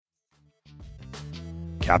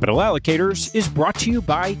Capital Allocators is brought to you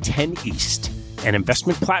by 10 East, an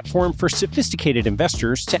investment platform for sophisticated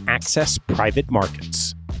investors to access private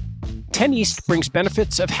markets. 10 East brings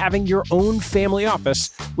benefits of having your own family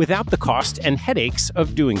office without the cost and headaches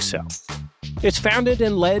of doing so. It's founded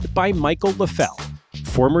and led by Michael LaFell,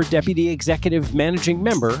 former Deputy Executive Managing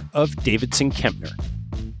Member of Davidson Kempner.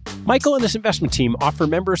 Michael and his investment team offer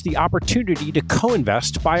members the opportunity to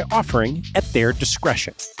co-invest by offering at their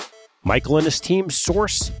discretion. Michael and his team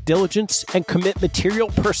source, diligence, and commit material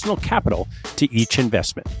personal capital to each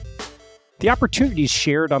investment. The opportunities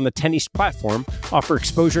shared on the 10 East platform offer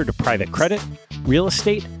exposure to private credit, real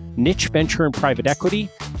estate, niche venture and private equity,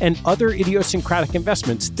 and other idiosyncratic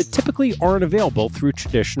investments that typically aren't available through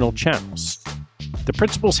traditional channels. The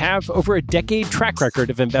principals have over a decade track record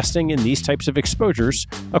of investing in these types of exposures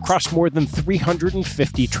across more than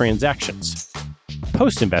 350 transactions.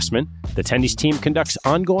 Post-investment, the 10 East team conducts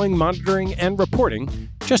ongoing monitoring and reporting,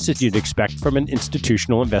 just as you'd expect from an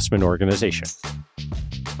institutional investment organization.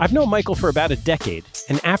 I've known Michael for about a decade,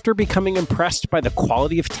 and after becoming impressed by the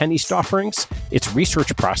quality of 10 East offerings, its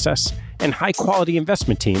research process, and high-quality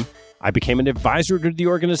investment team, I became an advisor to the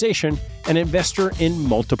organization and investor in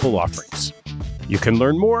multiple offerings. You can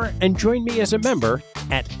learn more and join me as a member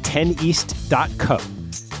at 10east.co.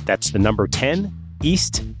 That's the number 10,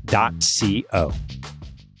 east.co.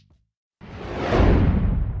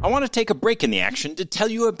 I want to take a break in the action to tell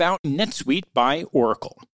you about NetSuite by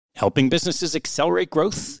Oracle, helping businesses accelerate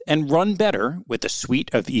growth and run better with a suite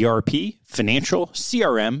of ERP, financial,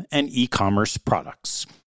 CRM, and e-commerce products.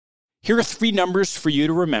 Here are three numbers for you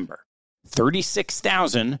to remember: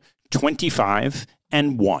 36,000, 25,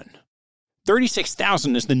 and 1.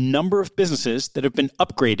 36,000 is the number of businesses that have been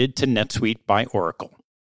upgraded to NetSuite by Oracle.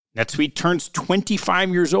 NetSuite turns 25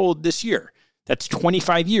 years old this year. That's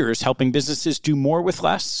 25 years helping businesses do more with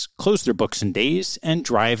less, close their books in days, and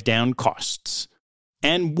drive down costs.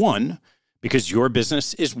 And 1, because your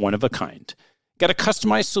business is one of a kind. Get a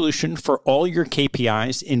customized solution for all your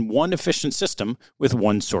KPIs in one efficient system with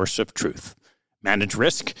one source of truth. Manage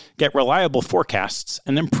risk, get reliable forecasts,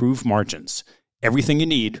 and improve margins. Everything you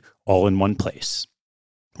need, all in one place.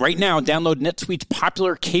 Right now, download NetSuite's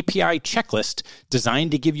popular KPI checklist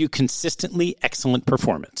designed to give you consistently excellent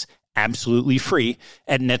performance, absolutely free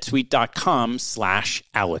at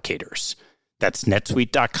netsuite.com/allocators. That's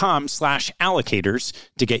netsuite.com/allocators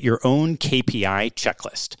to get your own KPI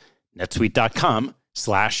checklist.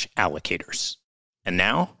 netsuite.com/allocators. And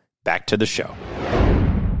now, back to the show.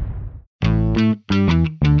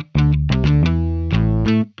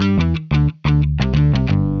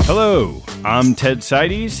 Hello, I'm Ted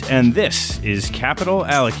Seides, and this is Capital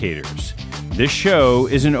Allocators. This show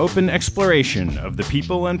is an open exploration of the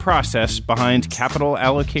people and process behind capital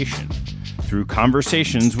allocation. Through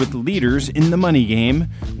conversations with leaders in the money game,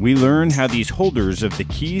 we learn how these holders of the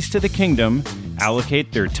keys to the kingdom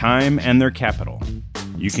allocate their time and their capital.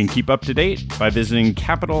 You can keep up to date by visiting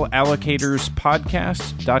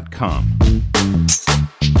capitalallocatorspodcast.com.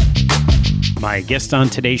 My guest on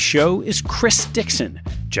today's show is Chris Dixon,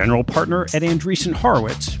 general partner at Andreessen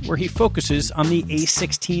Horowitz, where he focuses on the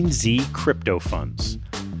A16Z crypto funds.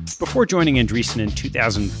 Before joining Andreessen in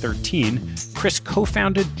 2013, Chris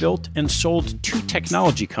co-founded, built, and sold 2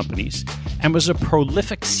 technology companies and was a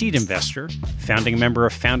prolific seed investor, founding member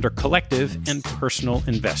of Founder Collective, and personal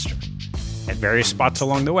investor. At various spots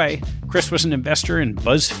along the way, Chris was an investor in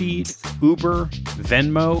BuzzFeed, Uber,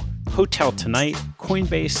 Venmo, Hotel Tonight,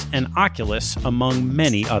 Coinbase, and Oculus, among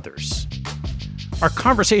many others. Our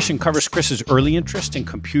conversation covers Chris's early interest in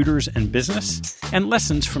computers and business, and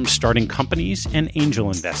lessons from starting companies and angel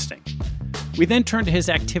investing. We then turn to his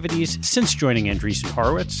activities since joining Andreessen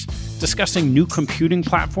Horowitz, discussing new computing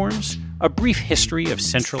platforms, a brief history of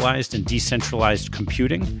centralized and decentralized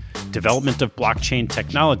computing, development of blockchain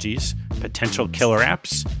technologies, potential killer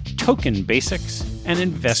apps, token basics, and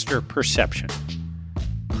investor perception.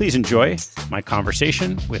 Please enjoy my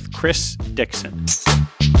conversation with Chris Dixon.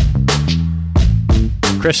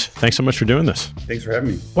 Chris, thanks so much for doing this. Thanks for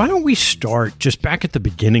having me. Why don't we start just back at the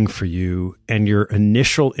beginning for you and your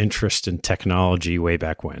initial interest in technology way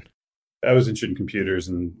back when? I was interested in computers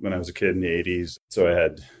when I was a kid in the 80s. So I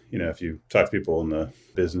had, if you talk to people in the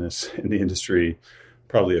business, in the industry,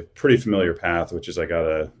 probably a pretty familiar path, which is I got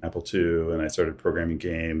an Apple II and I started programming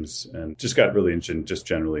games and just got really interested just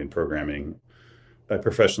generally in programming. I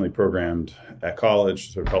professionally programmed at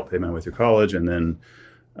college, sort of helped pay my way through college. And then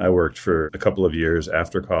I worked for a couple of years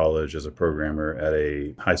after college as a programmer at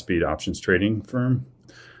a high-speed options trading firm,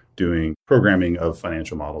 doing programming of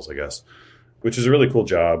financial models, I guess, which is a really cool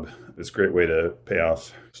job. It's a great way to pay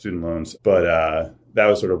off student loans. But that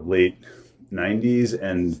was sort of late 90s.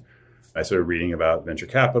 And I started reading about venture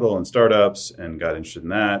capital and startups and got interested in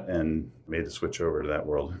that and made the switch over to that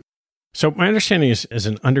world. So my understanding is, as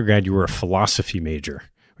an undergrad, you were a philosophy major,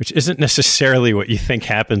 which isn't necessarily what you think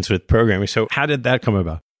happens with programming. So how did that come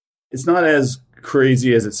about? It's not as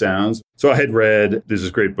crazy as it sounds. So I had read, there's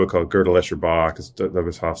this great book called Gödel, Escher, Bach, it's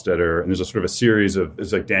Douglas Hofstadter, and there's a sort of a series of,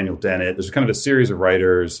 it's like Daniel Dennett. There's kind of a series of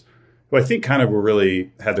writers who I think kind of were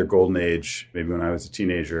really had their golden age, maybe when I was a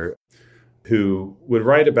teenager, who would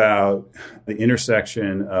write about the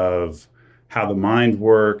intersection of how the mind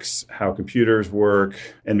works, how computers work,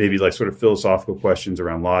 and maybe like sort of philosophical questions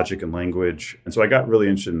around logic and language. And so I got really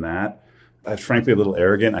interested in that. I was frankly a little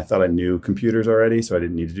arrogant. I thought I knew computers already, so I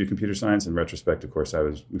didn't need to do computer science. In retrospect, of course, I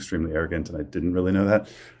was extremely arrogant and I didn't really know that.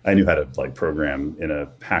 I knew how to like program in a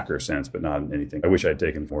hacker sense, but not in anything. I wish I'd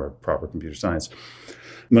taken more proper computer science.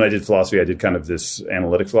 When I did philosophy, I did kind of this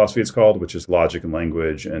analytic philosophy, it's called, which is logic and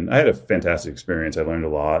language. And I had a fantastic experience. I learned a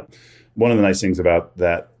lot. One of the nice things about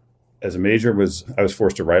that as a major was I was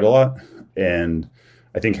forced to write a lot. And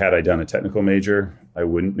I think had I done a technical major, I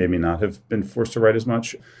wouldn't maybe not have been forced to write as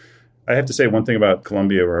much. I have to say one thing about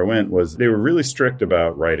Columbia where I went was they were really strict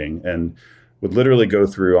about writing and would literally go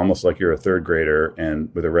through almost like you're a third grader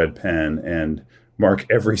and with a red pen and mark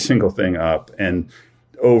every single thing up and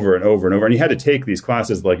over and over and over. And you had to take these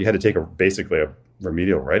classes, like you had to take basically a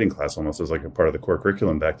remedial writing class almost as like a part of the core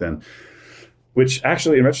curriculum back then, which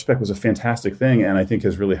actually in retrospect was a fantastic thing. And I think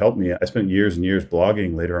has really helped me. I spent years and years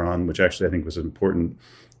blogging later on, which actually I think was an important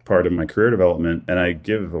part of my career development. And I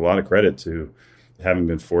give a lot of credit to having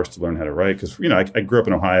been forced to learn how to write. Because, I grew up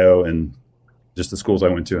in Ohio and just the schools I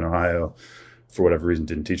went to in Ohio, for whatever reason,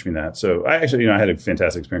 didn't teach me that. So I actually, I had a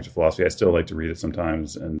fantastic experience with philosophy. I still like to read it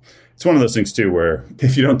sometimes. And it's one of those things too, where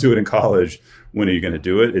if you don't do it in college, when are you going to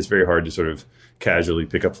do it? It's very hard to sort of casually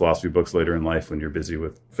pick up philosophy books later in life when you're busy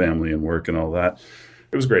with family and work and all that.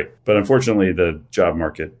 It was great. But unfortunately, the job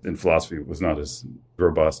market in philosophy was not as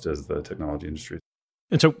robust as the technology industry.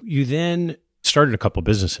 And so you then started a couple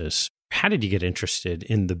businesses. How did you get interested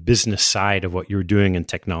in the business side of what you were doing in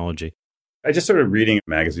technology? I just started reading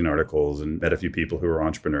magazine articles and met a few people who were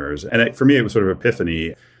entrepreneurs. And for me, it was sort of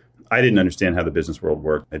epiphany. I didn't understand how the business world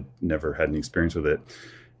worked. I'd never had any experience with it.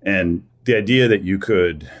 And the idea that you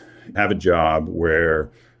could have a job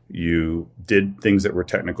where you did things that were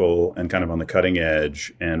technical and kind of on the cutting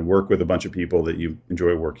edge and work with a bunch of people that you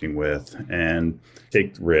enjoy working with and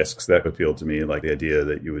take risks, that appealed to me. Like the idea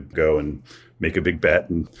that you would go and make a big bet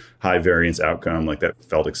and high variance outcome, like that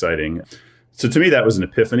felt exciting. So to me, that was an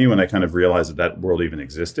epiphany when I kind of realized that world even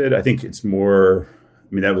existed. I think it's more,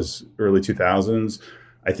 that was early 2000s.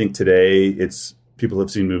 I think today it's people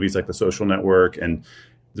have seen movies like The Social Network and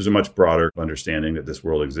there's a much broader understanding that this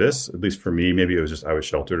world exists. At least for me, maybe it was just I was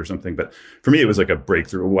sheltered or something. But for me, it was like a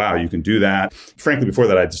breakthrough. Wow, you can do that. Frankly, before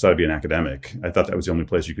that, I just thought I'd be an academic. I thought that was the only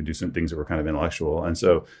place you could do some things that were kind of intellectual. And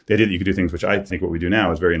so the idea that you could do things, which I think what we do now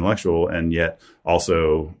is very intellectual, and yet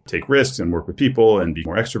also take risks and work with people and be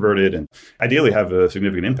more extroverted and ideally have a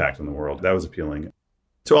significant impact on the world. That was appealing.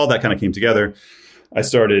 So all that kind of came together. I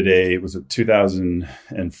started it was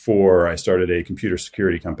 2004, I started a computer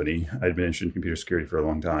security company. I'd been interested in computer security for a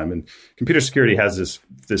long time. And computer security has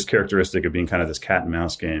this characteristic of being kind of this cat and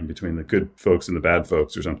mouse game between the good folks and the bad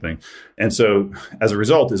folks or something. And so as a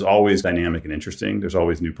result, is always dynamic and interesting. There's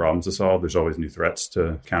always new problems to solve. There's always new threats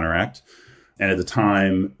to counteract. And at the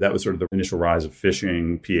time, that was sort of the initial rise of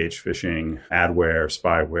phishing, PH phishing, adware,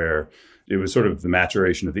 spyware. It was sort of the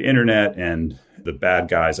maturation of the internet, and the bad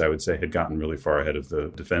guys, I would say, had gotten really far ahead of the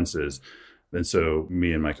defenses. And so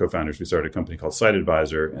me and my co-founders, we started a company called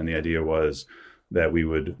SiteAdvisor. And the idea was that we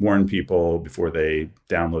would warn people before they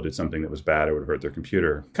downloaded something that was bad or would hurt their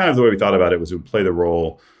computer. Kind of the way we thought about it was we would play the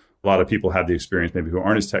role. A lot of people have the experience, maybe who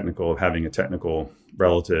aren't as technical, of having a technical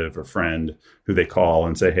relative or friend who they call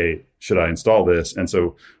and say, hey, should I install this? And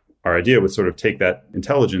so our idea was sort of take that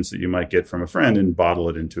intelligence that you might get from a friend and bottle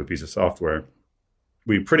it into a piece of software.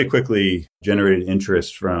 We pretty quickly generated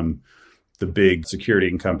interest from the big security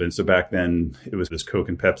incumbents. So back then, it was this Coke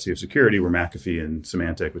and Pepsi of security, were McAfee and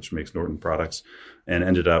Symantec, which makes Norton products, and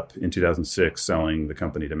ended up in 2006 selling the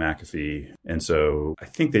company to McAfee. And so I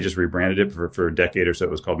think they just rebranded it for a decade or so.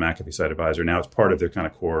 It was called McAfee SiteAdvisor. Now it's part of their kind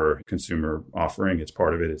of core consumer offering. It's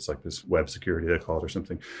part of it. It's like this web security, they call it, or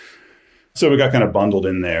something. So we got kind of bundled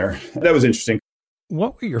in there. That was interesting.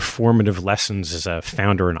 What were your formative lessons as a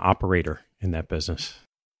founder and operator in that business?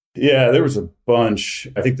 Yeah, there was a bunch.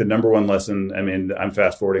 I think the number one lesson, I'm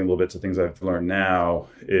fast forwarding a little bit to things I've learned now,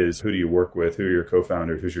 is who do you work with? Who are your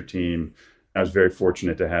co-founders? Who's your team? I was very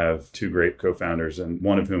fortunate to have two great co-founders, and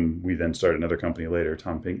one of whom we then started another company later,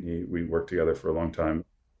 Tom Pinkney. We worked together for a long time.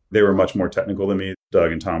 They were much more technical than me.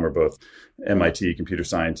 Doug and Tom are both MIT computer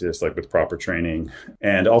scientists, like with proper training,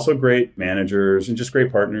 and also great managers and just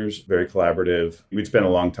great partners, very collaborative. We'd spent a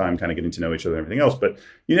long time kind of getting to know each other and everything else, but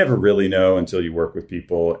you never really know until you work with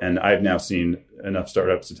people. And I've now seen enough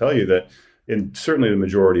startups to tell you that in certainly the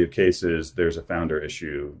majority of cases, there's a founder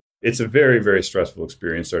issue. It's a very, very stressful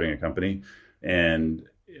experience starting a company. And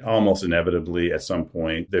almost inevitably, at some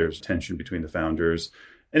point, there's tension between the founders.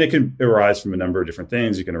 And it can arise from a number of different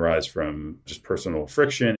things. It can arise from just personal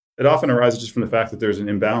friction. It often arises just from the fact that there's an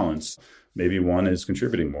imbalance. Maybe one is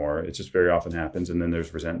contributing more. It just very often happens. And then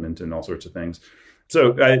there's resentment and all sorts of things.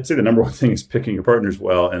 So I'd say the number one thing is picking your partners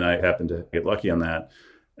well. And I happened to get lucky on that.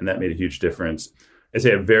 And that made a huge difference. I'd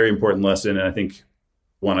say a very important lesson, and I think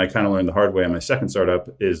one I kind of learned the hard way on my second startup,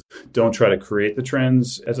 is don't try to create the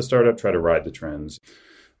trends as a startup, try to ride the trends.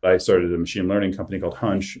 I started a machine learning company called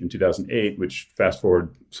Hunch in 2008, which fast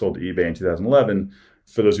forward sold to eBay in 2011.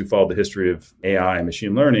 For those who followed the history of AI and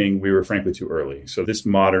machine learning, we were frankly too early. So this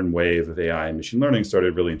modern wave of AI and machine learning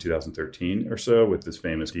started really in 2013 or so with this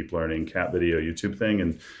famous deep learning cat video YouTube thing.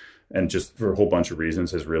 And just for a whole bunch of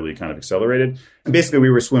reasons has really kind of accelerated. And basically, we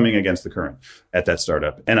were swimming against the current at that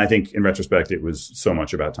startup. And I think in retrospect, it was so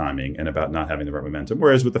much about timing and about not having the right momentum.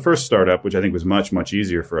 Whereas with the first startup, which I think was much, much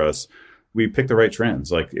easier for us, we picked the right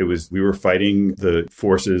trends. Like we were fighting the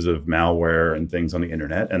forces of malware and things on the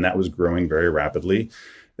internet, and that was growing very rapidly.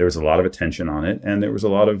 There was a lot of attention on it, and there was a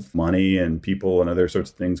lot of money and people and other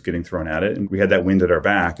sorts of things getting thrown at it. And we had that wind at our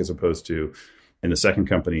back as opposed to in the second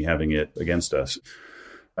company having it against us.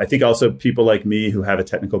 I think also people like me who have a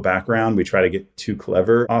technical background, we try to get too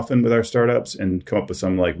clever often with our startups and come up with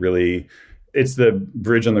some like really, it's the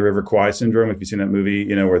Bridge on the River Kwai syndrome. If you've seen that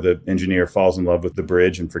movie, where the engineer falls in love with the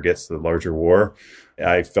bridge and forgets the larger war.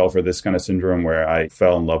 I fell for this kind of syndrome where I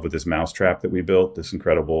fell in love with this mousetrap that we built, this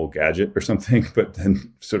incredible gadget or something, but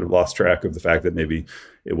then sort of lost track of the fact that maybe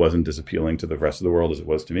it wasn't as appealing to the rest of the world as it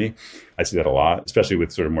was to me. I see that a lot, especially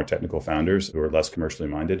with sort of more technical founders who are less commercially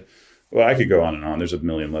minded. Well, I could go on and on. There's a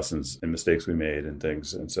million lessons and mistakes we made and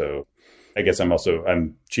things. And so I guess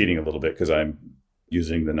I'm cheating a little bit because I'm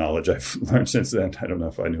using the knowledge I've learned since then. I don't know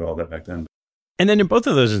if I knew all that back then. And then in both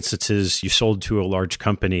of those instances, you sold to a large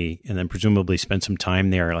company and then presumably spent some time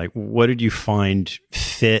there. Like, what did you find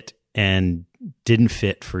fit and didn't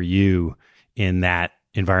fit for you in that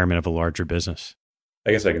environment of a larger business?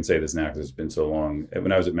 I guess I can say this now because it's been so long.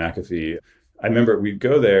 When I was at McAfee, I remember we'd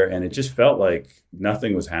go there and it just felt like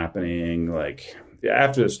nothing was happening. Like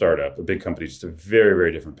after the startup, a big company, just a very,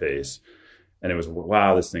 very different pace. And it was,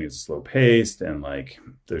 wow, this thing is slow paced. And like,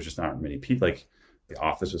 there's just not many people. Like the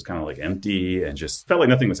office was kind of like empty and just felt like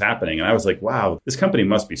nothing was happening. And I was like, wow, this company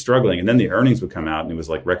must be struggling. And then the earnings would come out and it was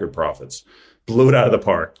like record profits, blew it out of the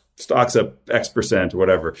park. Stocks up X% or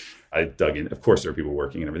whatever. I dug in. Of course, there are people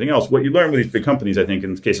working and everything else. What you learn with these big companies, I think,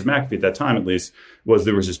 in the case of McAfee at that time, at least, was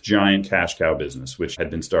there was this giant cash cow business, which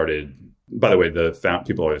had been started. By the way,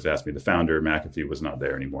 people always ask me, the founder of McAfee was not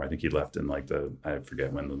there anymore. I think he left in I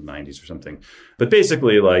forget when, the 90s or something. But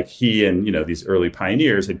basically, like he and, these early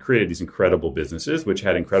pioneers had created these incredible businesses, which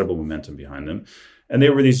had incredible momentum behind them. And they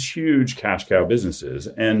were these huge cash cow businesses.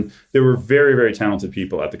 And there were very, very talented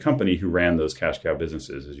people at the company who ran those cash cow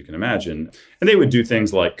businesses, as you can imagine. And they would do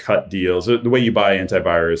things like cut deals. The way you buy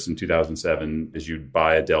antivirus in 2007 is you'd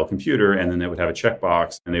buy a Dell computer and then they would have a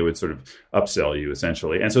checkbox and they would sort of upsell you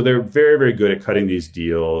essentially. And so they're very, very good at cutting these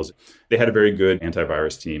deals. They had a very good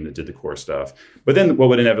antivirus team that did the core stuff. But then what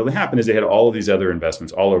would inevitably happen is they had all of these other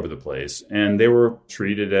investments all over the place, and they were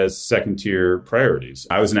treated as second-tier priorities.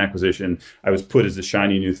 I was an acquisition. I was put as the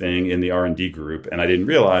shiny new thing in the R&D group, and I didn't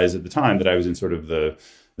realize at the time that I was in sort of the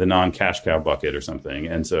non-cash cow bucket or something.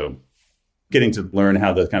 And so getting to learn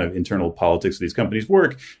how the kind of internal politics of these companies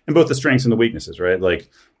work and both the strengths and the weaknesses, right? Like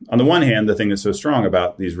on the one hand, the thing that's so strong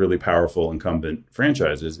about these really powerful incumbent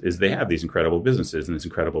franchises is they have these incredible businesses and this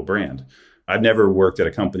incredible brand. I've never worked at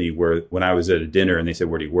a company where when I was at a dinner and they said,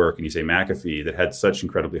 where do you work? And you say McAfee, that had such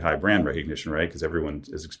incredibly high brand recognition, right? Because everyone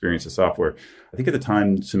has experienced the software. I think at the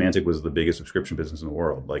time, Symantec was the biggest subscription business in the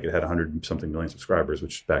world. Like it had 100-something million subscribers,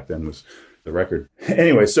 which back then was the record.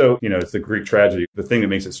 Anyway, so, it's the Greek tragedy. The thing that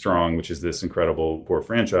makes it strong, which is this incredible core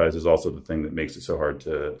franchise, is also the thing that makes it so hard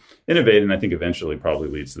to innovate. And I think eventually probably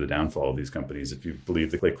leads to the downfall of these companies, if you believe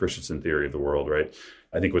the Clay Christensen theory of the world, right?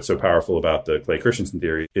 I think what's so powerful about the Clay Christensen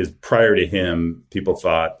theory is prior to him, people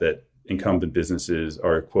thought that incumbent businesses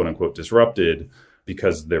are quote unquote disrupted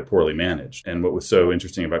because they're poorly managed. And what was so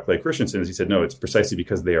interesting about Clay Christensen is he said, no, it's precisely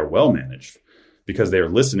because they are well managed, because they are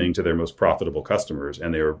listening to their most profitable customers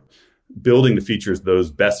and they are building the features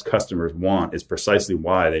those best customers want is precisely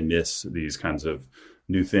why they miss these kinds of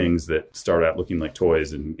new things that start out looking like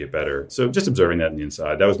toys and get better. So just observing that on the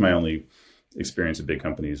inside. That was my only experience at big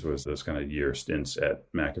companies, was those kind of year stints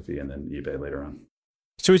at McAfee and then eBay later on.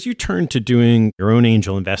 So as you turn to doing your own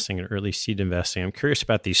angel investing and early seed investing, I'm curious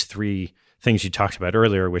about these three things you talked about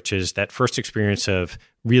earlier, which is that first experience of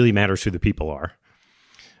really matters who the people are.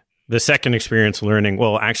 The second experience learning,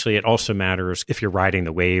 well, actually, it also matters if you're riding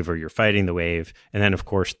the wave or you're fighting the wave. And then, of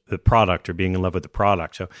course, the product or being in love with the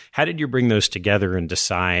product. So how did you bring those together and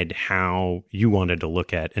decide how you wanted to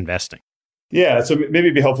look at investing? Yeah, so maybe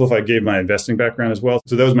it'd be helpful if I gave my investing background as well.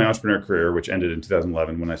 So that was my entrepreneur career, which ended in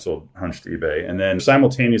 2011 when I sold Hunch to eBay. And then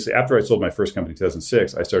simultaneously, after I sold my first company in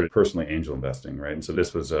 2006, I started personally angel investing, right? And so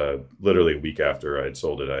this was literally a week after I had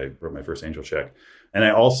sold it, I wrote my first angel check. And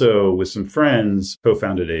I also, with some friends,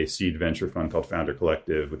 co-founded a seed venture fund called Founder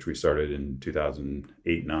Collective, which we started in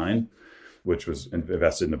 2008-9, which was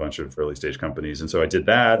invested in a bunch of early stage companies. And so I did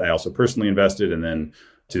that. I also personally invested. And then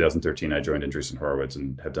 2013, I joined Andreessen Horowitz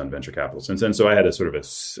and have done venture capital since then. So I had a sort of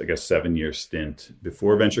 7-year stint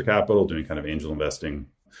before venture capital doing kind of angel investing.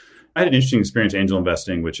 I had an interesting experience angel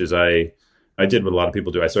investing, which is I did what a lot of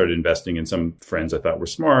people do. I started investing in some friends I thought were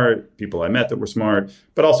smart, people I met that were smart,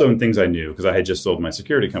 but also in things I knew because I had just sold my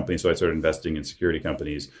security company. So I started investing in security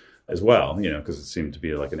companies as well, because it seemed to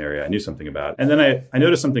be like an area I knew something about. And then I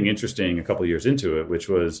noticed something interesting a couple of years into it, which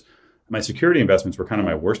was my security investments were kind of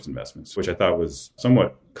my worst investments, which I thought was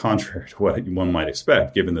somewhat contrary to what one might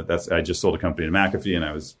expect, given that I just sold a company to McAfee and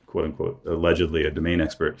I was, quote unquote, allegedly a domain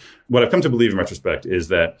expert. What I've come to believe in retrospect is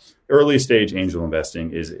that early stage angel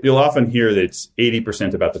investing is, you'll often hear that it's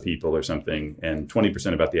 80% about the people or something and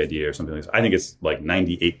 20% about the idea or something like that. I think it's like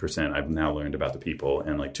 98% I've now learned about the people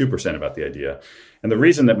and like 2% about the idea. And the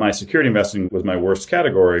reason that my security investing was my worst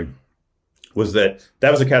category was that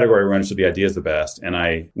was a category where I understood the idea is the best. And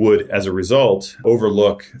I would, as a result,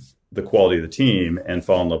 overlook the quality of the team and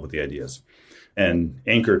fall in love with the ideas and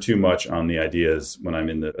anchor too much on the ideas when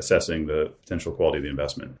I'm assessing the potential quality of the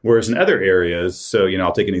investment. Whereas in other areas, so,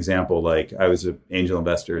 I'll take an example, like I was an angel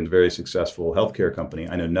investor in a very successful healthcare company.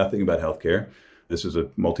 I know nothing about healthcare. This was a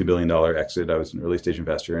multi-billion-dollar exit. I was an early-stage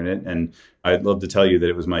investor in it. And I'd love to tell you that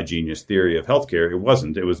it was my genius theory of healthcare. It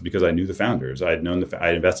wasn't. It was because I knew the founders. I'd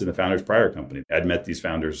invested in the founders' prior company. I'd met these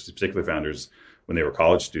founders, particular founders, when they were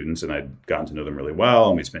college students, and I'd gotten to know them really well.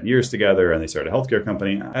 And we spent years together, and they started a healthcare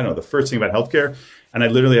company. I don't know, the first thing about healthcare, and I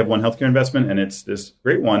literally have one healthcare investment, and it's this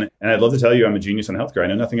great one. And I'd love to tell you I'm a genius on healthcare. I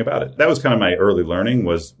know nothing about it. That was kind of my early learning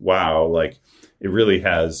was, wow, like, it really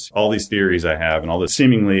has all these theories I have and all the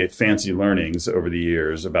seemingly fancy learnings over the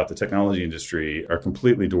years about the technology industry are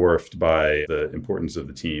completely dwarfed by the importance of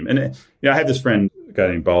the team. And I had this friend, a guy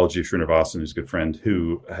named Balaji Srinivasan, who's a good friend,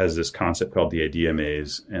 who has this concept called the idea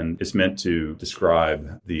maze. And it's meant to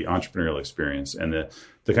describe the entrepreneurial experience. And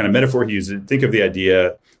the kind of metaphor he uses, think of the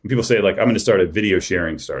idea, when people say, like, I'm going to start a video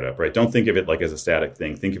sharing startup, right? Don't think of it like as a static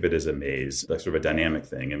thing. Think of it as a maze, like sort of a dynamic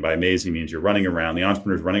thing. And by maze, he means you're running around, the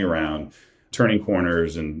entrepreneur's running around, turning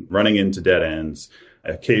corners and running into dead ends,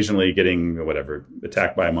 occasionally getting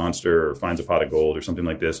attacked by a monster or finds a pot of gold or something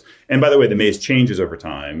like this. And by the way, the maze changes over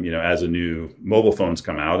time, as a new mobile phones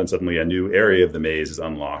come out and suddenly a new area of the maze is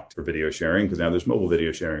unlocked for video sharing because now there's mobile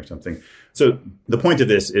video sharing or something. So the point of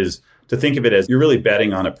this is to think of it as you're really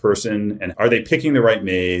betting on a person and are they picking the right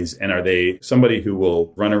maze and are they somebody who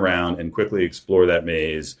will run around and quickly explore that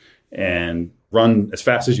maze and run as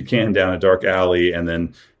fast as you can down a dark alley and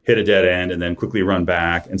then hit a dead end and then quickly run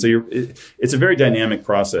back. And so it's a very dynamic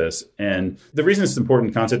process. And the reason it's an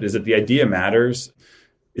important concept is that the idea matters.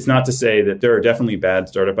 It's not to say that there are definitely bad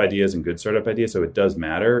startup ideas and good startup ideas, so it does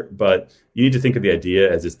matter. But you need to think of the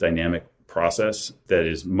idea as this dynamic process that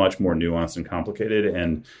is much more nuanced and complicated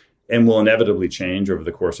and will inevitably change over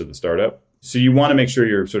the course of the startup. So you want to make sure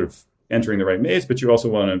you're sort of entering the right maze, but you also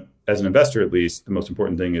want to, as an investor at least, the most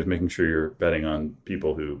important thing is making sure you're betting on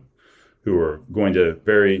people who are going to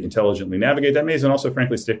very intelligently navigate that maze and also,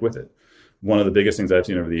 frankly, stick with it. One of the biggest things I've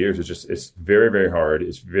seen over the years is just it's very, very hard.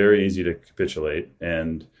 It's very easy to capitulate.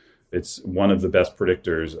 And it's one of the best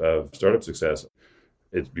predictors of startup success.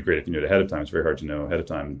 It'd be great if you knew it ahead of time. It's very hard to know ahead of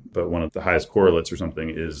time. But one of the highest correlates or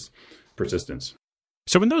something is persistence.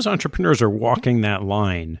 So when those entrepreneurs are walking that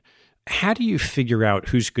line, how do you figure out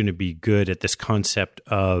who's going to be good at this concept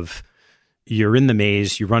of you're in the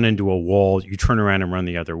maze, you run into a wall, you turn around and run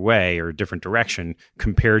the other way or a different direction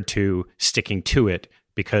compared to sticking to it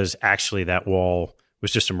because actually that wall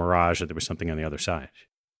was just a mirage or there was something on the other side?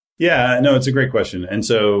 Yeah, no, it's a great question. And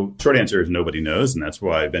so short answer is nobody knows. And that's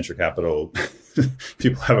why venture capital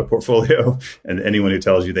people have a portfolio and anyone who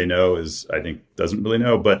tells you they know I think doesn't really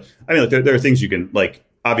know. But I mean, there are things you can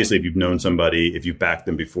obviously, if you've known somebody, if you've backed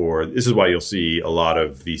them before, this is why you'll see a lot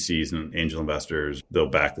of VCs and angel investors, they'll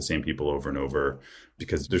back the same people over and over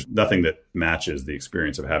because there's nothing that matches the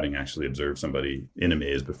experience of having actually observed somebody in a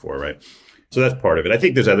maze before, right? So that's part of it. I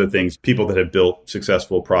think there's other things, people that have built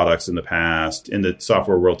successful products in the past. In the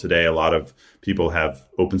software world today, a lot of people have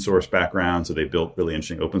open source backgrounds, so they built really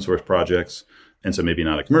interesting open source projects. And so maybe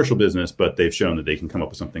not a commercial business, but they've shown that they can come up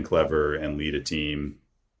with something clever and lead a team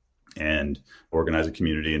and organize a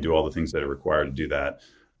community and do all the things that are required to do that.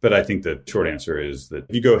 But I think the short answer is that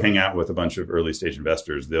if you go hang out with a bunch of early stage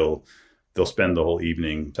investors, they'll spend the whole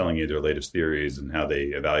evening telling you their latest theories and how they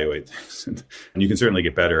evaluate things. And you can certainly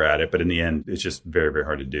get better at it, but in the end, it's just very, very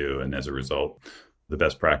hard to do. And as a result, the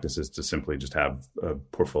best practice is to simply just have a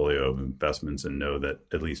portfolio of investments and know that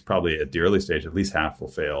at least probably at the early stage, at least half will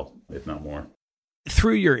fail, if not more.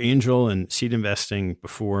 Through your angel and seed investing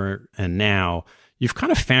before and now, you've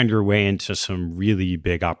kind of found your way into some really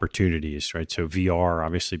big opportunities, right? So VR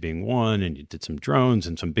obviously being one, and you did some drones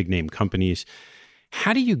and some big name companies.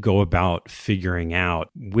 How do you go about figuring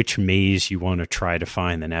out which maze you want to try to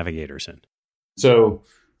find the navigators in? So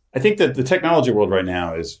I think that the technology world right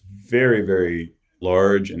now is very, very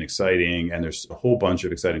large and exciting, and there's a whole bunch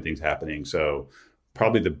of exciting things happening. So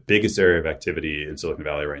probably the biggest area of activity in Silicon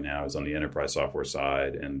Valley right now is on the enterprise software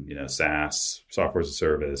side and, SaaS, software as a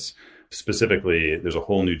service. Specifically, there's a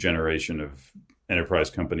whole new generation of enterprise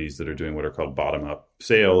companies that are doing what are called bottom-up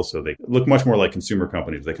sales. So they look much more like consumer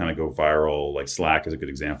companies. They kind of go viral, like Slack is a good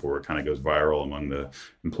example where it kind of goes viral among the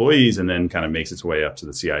employees and then kind of makes its way up to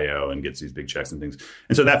the CIO and gets these big checks and things.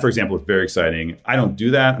 And so that, for example, is very exciting. I don't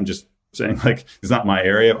do that. I'm just saying it's not my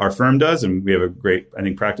area. Our firm does, and we have a great, I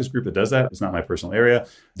think, practice group that does that. It's not my personal area.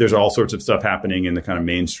 There's all sorts of stuff happening in the kind of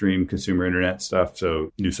mainstream consumer internet stuff.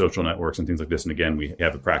 So new social networks and things like this. And again, we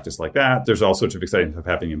have a practice like that. There's all sorts of exciting stuff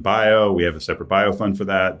happening in bio. We have a separate bio fund for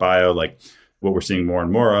that. Bio, what we're seeing more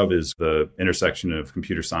and more of is the intersection of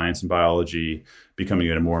computer science and biology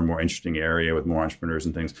becoming a more and more interesting area with more entrepreneurs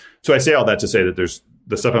and things. So I say all that to say that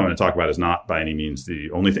the stuff I'm going to talk about is not by any means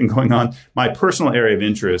the only thing going on. My personal area of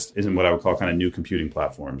interest is in what I would call kind of new computing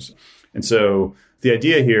platforms. And so the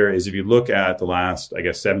idea here is if you look at the last,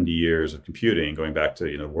 70 years of computing, going back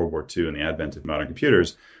to World War II and the advent of modern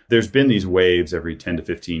computers, there's been these waves every 10 to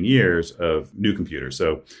 15 years of new computers.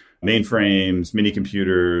 So mainframes, mini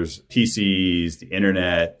computers, PCs, the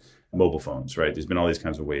internet, mobile phones, right? There's been all these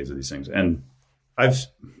kinds of waves of these things. And I've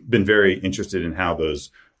been very interested in how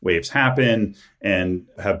those waves happen and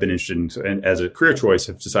have been interested in, and as a career choice,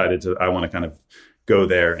 have decided I want to kind of go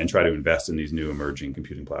there and try to invest in these new emerging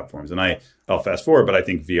computing platforms. And I'll fast forward, but I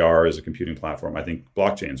think VR is a computing platform. I think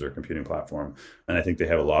blockchains are a computing platform. And I think they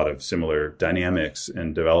have a lot of similar dynamics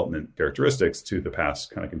and development characteristics to the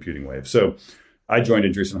past kind of computing wave. So I joined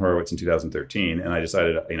Andreessen Horowitz in 2013, and I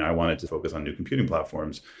decided, I wanted to focus on new computing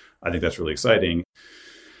platforms. I think that's really exciting.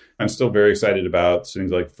 I'm still very excited about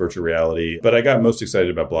things like virtual reality, but I got most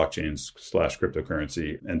excited about blockchains /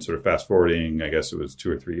 cryptocurrency. And sort of fast forwarding, I guess it was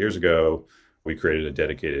 2 or 3 years ago, we created a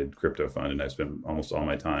dedicated crypto fund, and I've spent almost all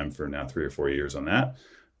my time for now 3 or 4 years on that.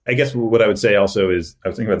 I guess what I would say also is, I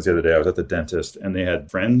was thinking about this the other day, I was at the dentist and they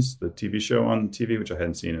had Friends, the TV show on TV, which I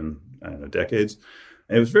hadn't seen in, decades.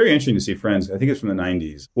 And it was very interesting to see Friends. I think it's from the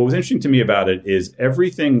 90s. What was interesting to me about it is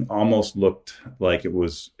everything almost looked like it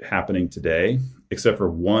was happening today, except for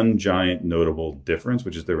one giant notable difference,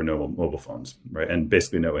 which is there were no mobile phones, right? And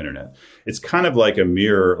basically no internet. It's kind of like a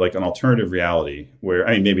mirror, like an alternative reality where,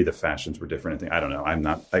 maybe the fashions were different. I don't know.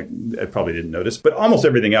 I probably didn't notice, but almost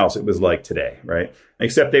everything else, it was like today, right?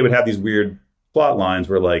 Except they would have these weird plot lines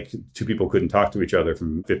where like two people couldn't talk to each other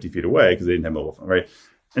from 50 feet away because they didn't have mobile phone, right?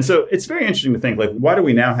 And so it's very interesting to think, why do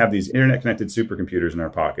we now have these internet-connected supercomputers in our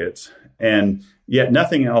pockets? And yet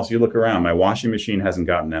nothing else, you look around, my washing machine hasn't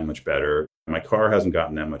gotten that much better. My car hasn't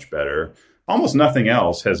gotten that much better. Almost nothing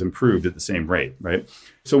else has improved at the same rate, right?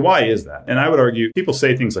 So why is that? And I would argue, people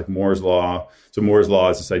say things like Moore's Law. So Moore's Law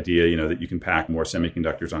is this idea, that you can pack more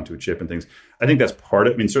semiconductors onto a chip and things. I think that's part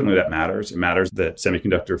of it. Certainly that matters. It matters that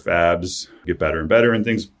semiconductor fabs get better and better and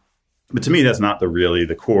things. But to me, that's not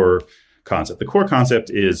the core concept. The core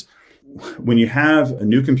concept is when you have a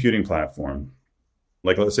new computing platform,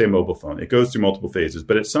 like let's say a mobile phone, it goes through multiple phases,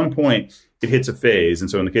 but at some point it hits a phase.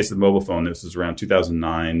 And so in the case of the mobile phone, this is around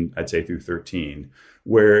 2009, I'd say through 13,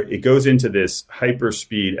 where it goes into this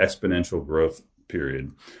hyperspeed exponential growth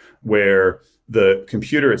period where the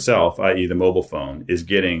computer itself, i.e. the mobile phone, is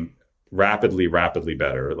getting rapidly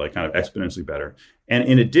better, like kind of exponentially better. And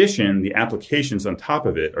in addition, the applications on top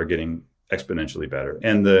of it are getting exponentially better.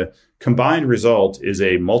 And the combined result is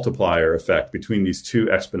a multiplier effect between these two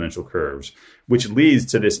exponential curves, which leads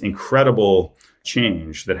to this incredible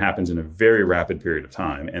change that happens in a very rapid period of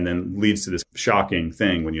time and then leads to this shocking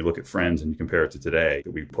thing when you look at Friends and you compare it to today.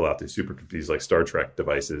 We pull out these like Star Trek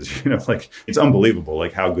devices, like it's unbelievable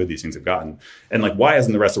like how good these things have gotten. And like, why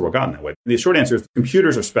hasn't the rest of the world gotten that way? The short answer is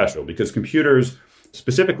computers are special because computers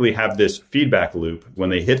specifically have this feedback loop. When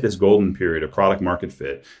they hit this golden period of product market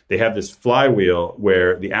fit, they have this flywheel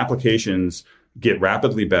where the applications get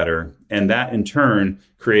rapidly better. And that in turn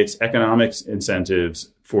creates economic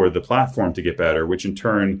incentives for the platform to get better, which in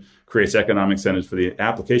turn creates economic incentives for the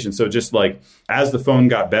application. So just like as the phone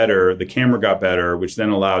got better, the camera got better, which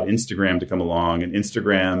then allowed Instagram to come along, and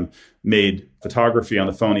Instagram made photography on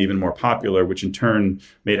the phone even more popular, which in turn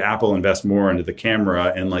made Apple invest more into the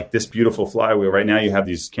camera. And like this beautiful flywheel, right now you have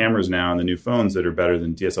these cameras now in the new phones that are better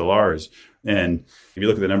than DSLRs. And if you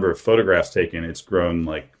look at the number of photographs taken, it's grown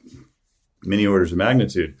like many orders of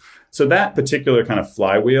magnitude. So that particular kind of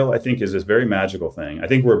flywheel, I think, is this very magical thing. I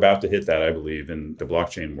think we're about to hit that, I believe, in the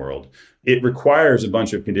blockchain world. It requires a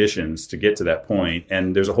bunch of conditions to get to that point.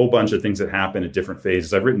 And there's a whole bunch of things that happen at different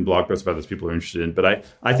phases. I've written blog posts about this people are interested in, but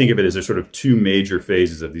I think of it as there's sort of two major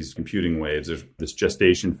phases of these computing waves. There's this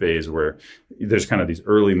gestation phase where there's kind of these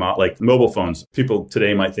early, like mobile phones. People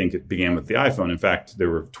today might think it began with the iPhone. In fact, there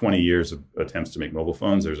were 20 years of attempts to make mobile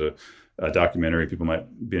phones. There's a documentary people might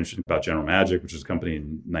be interested about General Magic, which is a company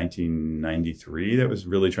in 1993 that was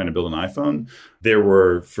really trying to build an iPhone. There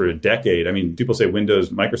were, for a decade, I mean, people say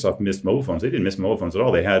Microsoft missed mobile phones. They didn't miss mobile phones at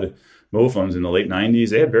all. They had mobile phones in the late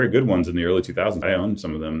 90s. They had very good ones in the early 2000s. I owned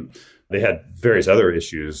some of them. They had various other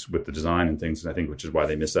issues with the design and things, and I think which is why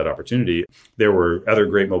they missed that opportunity. There were other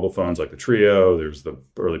great mobile phones like the Treo. There's the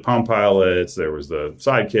early Palm Pilots. There was the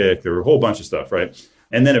Sidekick. There were a whole bunch of stuff, right?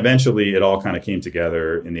 And then eventually it all kind of came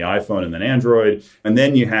together in the iPhone and then Android. And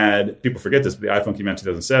then you had, people forget this, but the iPhone came out in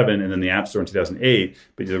 2007 and then the App Store in 2008.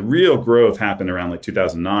 But the real growth happened around like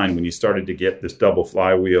 2009 when you started to get this double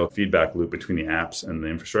flywheel feedback loop between the apps and the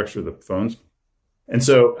infrastructure of the phones. And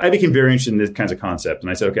so I became very interested in this kinds of concepts.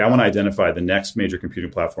 And I said, okay, I want to identify the next major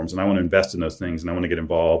computing platforms and I want to invest in those things and I want to get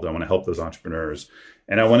involved. I want to help those entrepreneurs.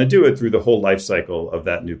 And I want to do it through the whole life cycle of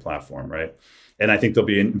that new platform, right? And I think there'll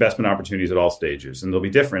be investment opportunities at all stages and they'll be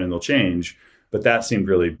different and they'll change. But that seemed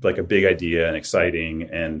really like a big idea and exciting.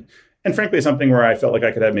 And frankly, something where I felt like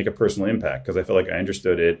I could make a personal impact because I felt like I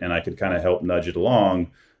understood it and I could kind of help nudge it along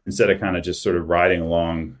instead of kind of just sort of riding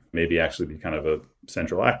along, maybe actually be kind of a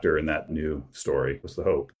central actor in that new story was the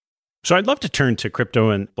hope. So I'd love to turn to crypto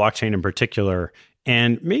and blockchain in particular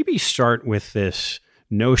and maybe start with this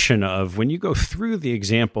notion of when you go through the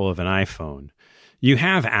example of an iPhone, you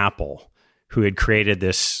have Apple, who had created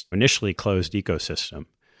this initially closed ecosystem.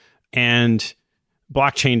 And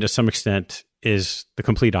blockchain, to some extent, is the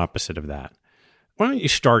complete opposite of that. Why don't you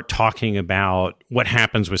start talking about what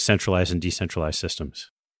happens with centralized and decentralized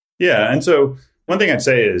systems? Yeah, and so one thing I'd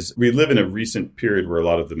say is we live in a recent period where a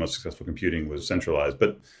lot of the most successful computing was centralized,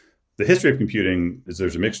 but the history of computing is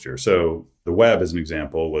there's a mixture. So the web, as an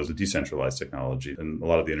example, was a decentralized technology and a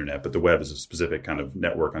lot of the internet, but the web is a specific kind of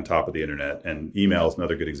network on top of the internet. And email is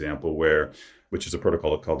another good example which is a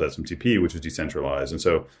protocol called SMTP, which is decentralized. And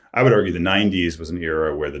so I would argue the 90s was an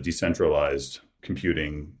era where the decentralized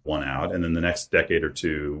computing won out. And then the next decade or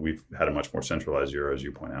two, we've had a much more centralized era, as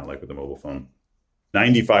you point out, like with the mobile phone.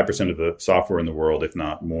 95% of the software in the world, if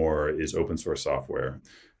not more, is open source software.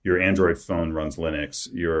 Your Android phone runs Linux.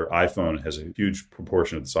 Your iPhone has a huge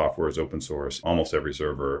proportion of the software is open source. Almost every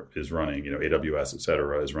server is running, AWS, et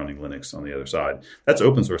cetera, is running Linux on the other side. That's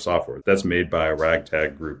open source software. That's made by a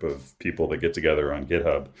ragtag group of people that get together on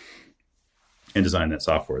GitHub and design that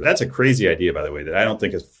software. That's a crazy idea, by the way, that I don't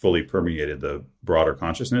think has fully permeated the broader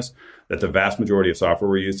consciousness, that the vast majority of software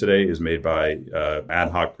we use today is made by an ad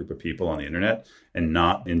hoc group of people on the internet and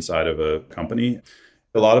not inside of a company.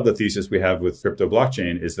 A lot of the thesis we have with crypto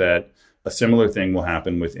blockchain is that a similar thing will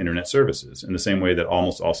happen with internet services in the same way that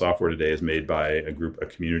almost all software today is made by a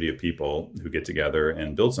community of people who get together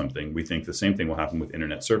and build something. We think the same thing will happen with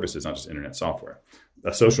internet services, not just internet software,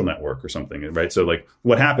 a social network or something, right? So like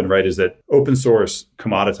what happened, right, is that open source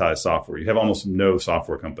commoditized software. You have almost no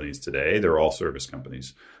software companies today. They're all service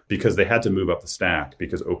companies because they had to move up the stack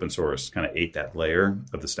because open source kind of ate that layer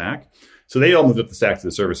of the stack. So they all moved up the stack to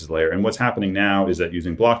the services layer. And what's happening now is that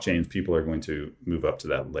using blockchains, people are going to move up to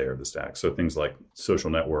that layer of the stack. So things like social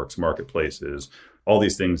networks, marketplaces, all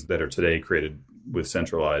these things that are today created with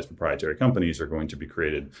centralized proprietary companies are going to be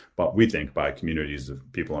created, but we think, by communities of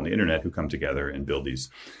people on the internet who come together and build these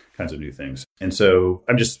kinds of new things. And so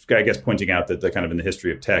I'm just, I guess, pointing out that the kind of in the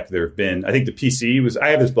history of tech, there have been, I think the PC was, I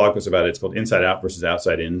have this blog post about it. It's called Inside Out versus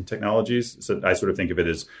Outside In technologies. So I sort of think of it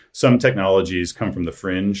as some technologies come from the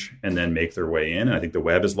fringe and then make their way in. And I think the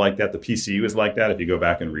web is like that. The PC was like that. If you go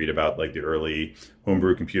back and read about like the early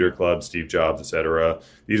homebrew computer club, Steve Jobs, et cetera,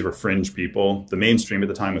 these were fringe people. The mainstream at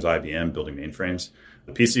the time was IBM building mainframes.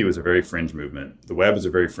 The PC was a very fringe movement. The web was a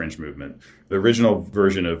very fringe movement. The original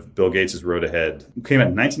version of Bill Gates' Road Ahead came out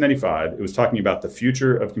in 1995. It was talking about the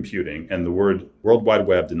future of computing, and the word World Wide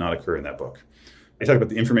Web did not occur in that book. They talk about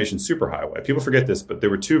the information superhighway. People forget this, but there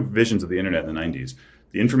were two visions of the internet in the 90s.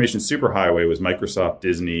 The information superhighway was Microsoft,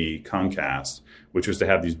 Disney, Comcast, which was to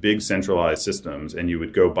have these big centralized systems, and you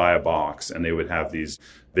would go buy a box and they would have these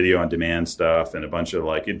video on demand stuff and a bunch of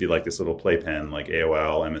like, it'd be like this little playpen like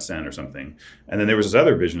AOL, MSN or something. And then there was this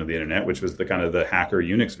other vision of the internet, which was the kind of the hacker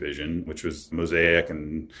Unix vision, which was Mosaic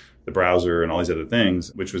and the browser and all these other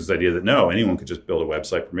things, which was the idea that no, anyone could just build a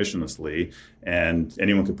website permissionlessly and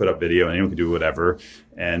anyone could put up video and anyone could do whatever.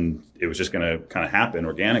 And it was just going to kind of happen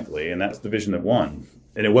organically. And that's the vision that won.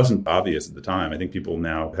 And it wasn't obvious at the time. I think people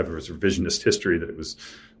now have a sort of revisionist history that it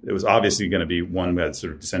was obviously going to be one that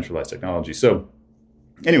sort of decentralized technology. So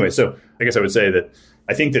anyway, so I guess I would say that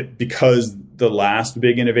I think that because the last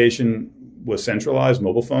big innovation was centralized,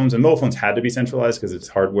 mobile phones, and mobile phones had to be centralized because it's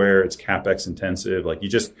hardware, it's CapEx intensive. Like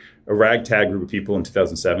a ragtag group of people in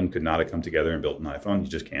 2007 could not have come together and built an iPhone. You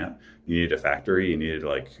just can't. You needed a factory. You needed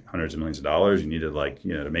like hundreds of millions of dollars. You needed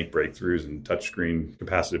to make breakthroughs in touchscreen,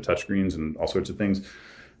 capacitive touchscreens and all sorts of things.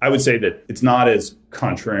 I would say that it's not as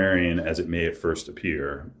contrarian as it may at first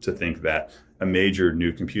appear to think that a major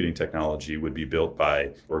new computing technology would be built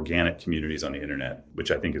by organic communities on the internet,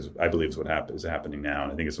 which I believe is what is happening now.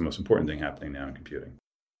 And I think it's the most important thing happening now in computing.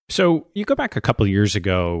 So you go back a couple of years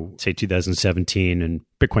ago, say 2017, and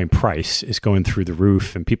Bitcoin price is going through the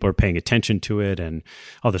roof and people are paying attention to it and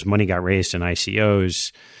all this money got raised in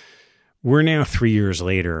ICOs. We're now 3 years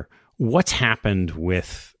later. What's happened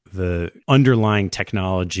with the underlying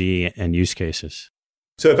technology and use cases?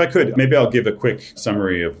 So if I could, maybe I'll give a quick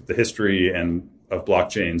summary of the history and of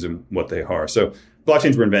blockchains and what they are. So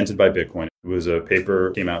blockchains were invented by Bitcoin. It was a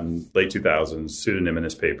paper, came out in late 2000s,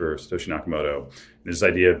 pseudonymous paper, Satoshi Nakamoto, this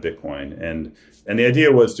idea of Bitcoin. And the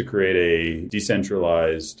idea was to create a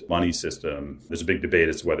decentralized money system. There's a big debate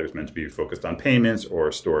as to whether it's meant to be focused on payments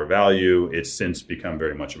or store of value. It's since become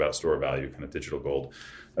very much about store of value, kind of digital gold.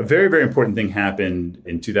 A very, very important thing happened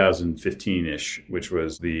in 2015-ish, which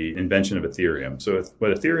was the invention of Ethereum. So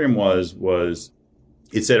what Ethereum was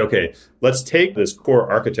it said, okay, let's take this core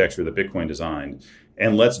architecture that Bitcoin designed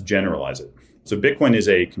and let's generalize it. So Bitcoin is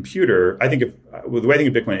a computer. The way I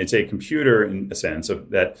think of Bitcoin, it's a computer in a sense of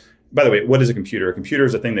that. By the way, what is a computer? A computer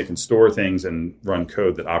is a thing that can store things and run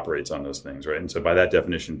code that operates on those things, right? And so by that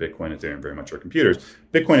definition, Bitcoin and Ethereum very much are computers.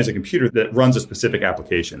 Bitcoin is a computer that runs a specific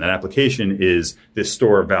application. That application is this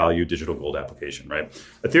store of value digital gold application, right?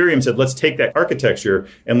 Ethereum said, let's take that architecture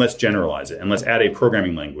and let's generalize it. And let's add a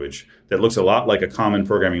programming language that looks a lot like a common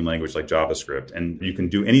programming language like JavaScript. And you can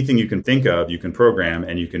do anything you can think of, you can program,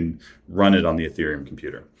 and you can run it on the Ethereum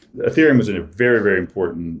computer. Ethereum was a very, very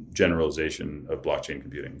important generalization of blockchain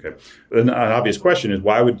computing. Okay, an obvious question is,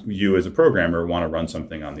 why would you as a programmer want to run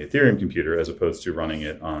something on the Ethereum computer as opposed to running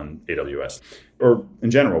it on AWS? Or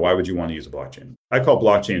in general, why would you want to use a blockchain? I call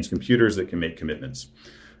blockchains computers that can make commitments.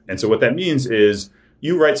 And so what that means is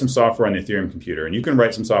you write some software on the Ethereum computer, and you can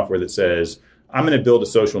write some software that says, I'm going to build a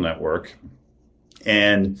social network.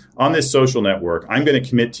 And on this social network, I'm going to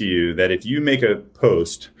commit to you that if you make a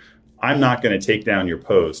post, I'm not going to take down your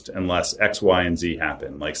post unless X, Y, and Z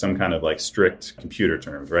happen, like some kind of like strict computer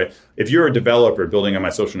terms, right? If you're a developer building on my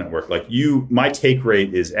social network, my take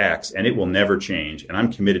rate is X and it will never change. And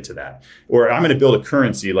I'm committed to that. Or I'm going to build a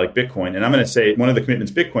currency like Bitcoin. And I'm going to say one of the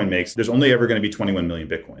commitments Bitcoin makes, there's only ever going to be 21 million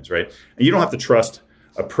Bitcoins, right? And you don't have to trust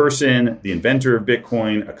a person, the inventor of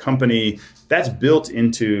Bitcoin, a company. That's built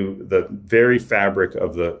into the very fabric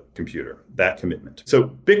of the computer, that commitment. So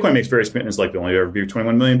Bitcoin makes various commitments like there'll only ever be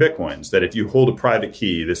 21 million Bitcoins, that if you hold a private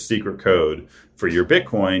key, this secret code for your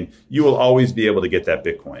Bitcoin, you will always be able to get that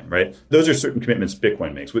Bitcoin, right? Those are certain commitments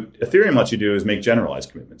Bitcoin makes. What Ethereum lets you do is make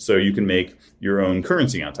generalized commitments. So you can make your own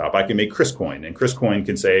currency on top. I can make Chriscoin, and Chriscoin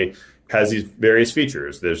can say, has these various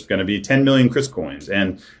features. There's going to be 10 million Chris coins.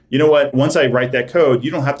 And you know what, once I write that code,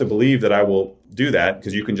 you don't have to believe that I will do that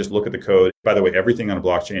because you can just look at the code. By the way, everything on a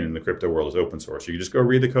blockchain in the crypto world is open source. You can just go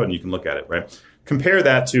read the code and you can look at it, right? Compare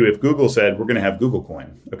that to if Google said, we're going to have Google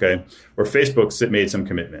Coin, okay? Or Facebook made some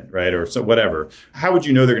commitment, right? Or so whatever. How would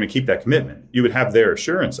you know they're going to keep that commitment? You would have their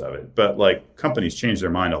assurance of it. But like companies change their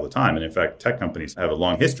mind all the time. And in fact, tech companies have a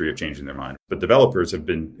long history of changing their mind. But developers have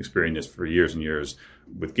been experiencing this for years and years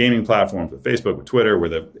with gaming platforms, with Facebook, with Twitter, where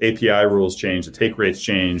the API rules change, the take rates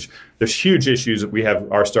change. There's huge issues that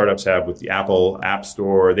our startups have with the Apple App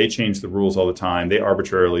Store. They change the rules all the time. They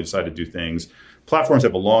arbitrarily decide to do things. Platforms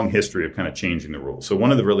have a long history of kind of changing the rules. So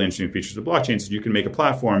one of the really interesting features of blockchains is you can make a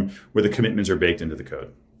platform where the commitments are baked into the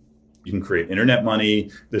code. You can create internet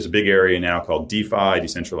money. There's a big area now called DeFi,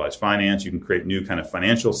 decentralized finance. You can create new kind of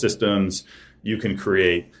financial systems. You can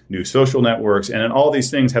create new social networks. And then all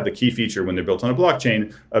these things have the key feature when they're built on a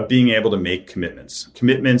blockchain of being able to make commitments.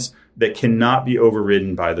 Commitments that cannot be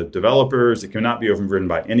overridden by the developers. It cannot be overridden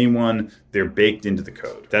by anyone. They're baked into the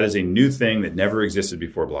code. That is a new thing that never existed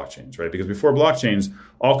before blockchains, right? Because before blockchains,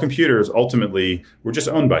 all computers ultimately were just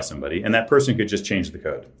owned by somebody, and that person could just change the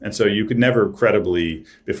code. And so you could never credibly,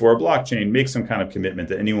 before a blockchain, make some kind of commitment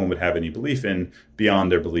that anyone would have any belief in beyond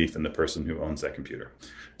their belief in the person who owns that computer.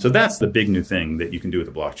 So that's the big new thing that you can do with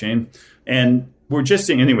a blockchain. And we're just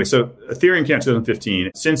seeing anyway. So Ethereum came out in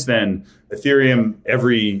 2015. Since then, Ethereum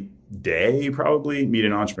every day probably meet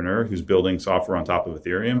an entrepreneur who's building software on top of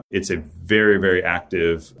Ethereum. It's a very, very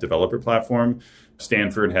active developer platform.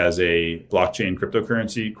 Stanford has a blockchain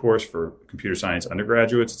cryptocurrency course for computer science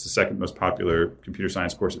undergraduates. It's the second most popular computer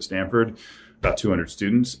science course at Stanford, about 200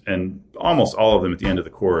 students. And almost all of them at the end of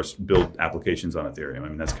the course build applications on Ethereum. I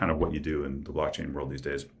mean, that's kind of what you do in the blockchain world these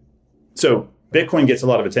days. So Bitcoin gets a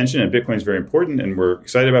lot of attention, and Bitcoin is very important, and we're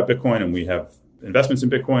excited about Bitcoin, and we have investments in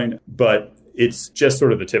Bitcoin, but it's just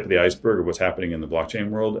sort of the tip of the iceberg of what's happening in the blockchain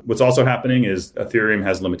world. What's also happening is Ethereum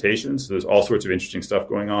has limitations. So there's all sorts of interesting stuff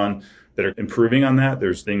going on that are improving on that.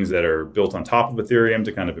 There's things that are built on top of Ethereum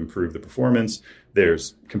to kind of improve the performance.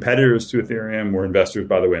 There's competitors to Ethereum. We're investors,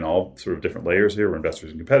 by the way, in all sort of different layers here. We're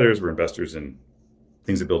investors in competitors. We're investors in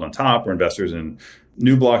things that build on top. We're investors in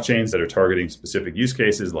new blockchains that are targeting specific use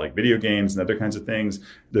cases like video games and other kinds of things.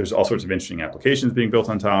 There's all sorts of interesting applications being built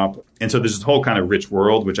on top. And so there's this whole kind of rich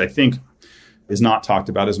world, which I think is not talked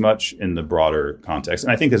about as much in the broader context.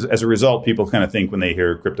 And I think as a result, people kind of think when they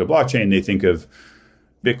hear crypto blockchain, they think of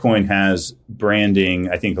Bitcoin has branding.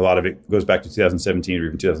 I think a lot of it goes back to 2017 or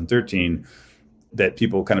even 2013 that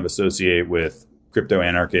people kind of associate with crypto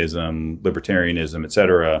anarchism, libertarianism, et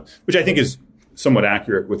cetera, which I think is somewhat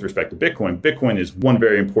accurate with respect to Bitcoin. Bitcoin is one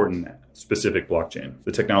very important specific blockchain.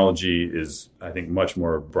 The technology is, I think, much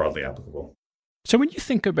more broadly applicable. So when you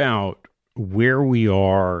think about where we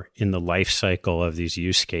are in the life cycle of these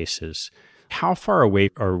use cases, how far away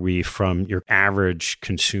are we from your average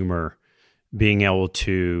consumer being able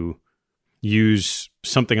to use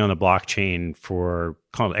something on the blockchain for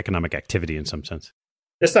called economic activity in some sense?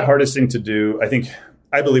 It's the hardest thing to do.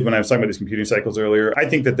 I believe when I was talking about these computing cycles earlier, I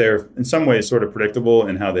think that they're in some ways sort of predictable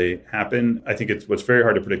in how they happen. I think what's very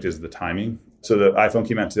hard to predict is the timing. So the iPhone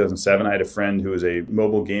came out in 2007. I had a friend who was a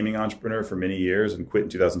mobile gaming entrepreneur for many years and quit in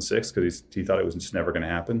 2006 because he thought it was just never going to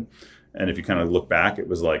happen. And if you kind of look back, it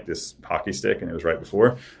was like this hockey stick and it was right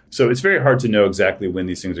before. So it's very hard to know exactly when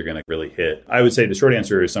these things are going to really hit. I would say the short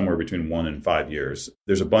answer is somewhere between 1 and 5 years.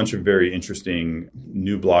 There's a bunch of very interesting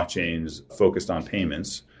new blockchains focused on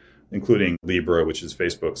payments, including Libra, which is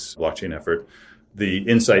Facebook's blockchain effort. The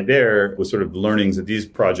insight there was sort of the learnings that these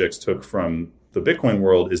projects took from the Bitcoin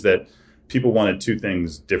world is that people wanted two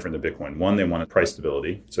things different than Bitcoin. One, they wanted price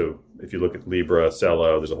stability. So if you look at Libra,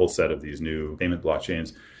 Celo, there's a whole set of these new payment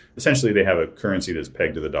blockchains. Essentially, they have a currency that's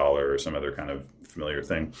pegged to the dollar or some other kind of familiar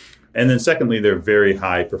thing. And then secondly, they're very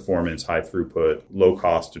high performance, high throughput, low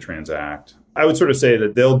cost to transact. I would sort of say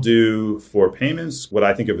that they'll do for payments what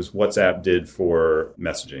I think of as WhatsApp did for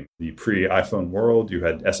messaging. The pre-iPhone world, you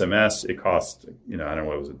had SMS. It cost, I don't know,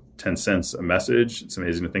 what was it, 10 cents a message. It's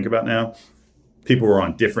amazing to think about now. People were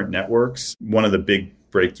on different networks. One of the big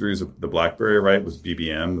breakthroughs of the BlackBerry, right, was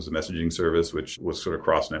BBM, was a messaging service, which was sort of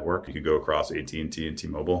cross-network. You could go across AT&T and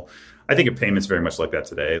T-Mobile. I think of payments very much like that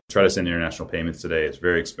today. Try to send international payments today. It's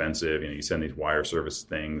very expensive. You send these wire service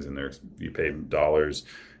things and you pay dollars,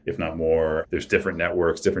 if not more. There's different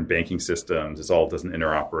networks, different banking systems. It all doesn't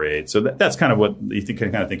interoperate. So that's kind of what you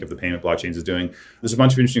can kind of think of the payment blockchains as doing. There's a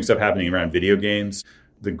bunch of interesting stuff happening around video games.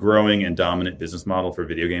 The growing and dominant business model for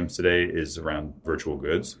video games today is around virtual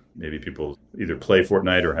goods. Maybe people either play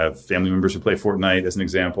Fortnite or have family members who play Fortnite, as an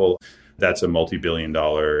example. That's a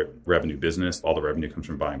multi-billion-dollar revenue business. All the revenue comes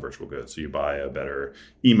from buying virtual goods. So you buy a better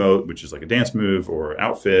emote, which is like a dance move or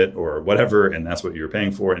outfit or whatever, and that's what you're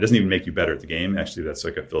paying for. It doesn't even make you better at the game. Actually, that's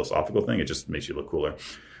like a philosophical thing. It just makes you look cooler.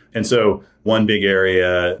 And so one big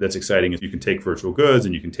area that's exciting is you can take virtual goods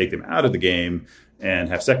and you can take them out of the game and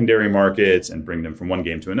have secondary markets and bring them from one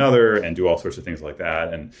game to another and do all sorts of things like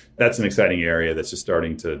that. And that's an exciting area that's just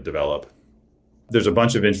starting to develop. There's a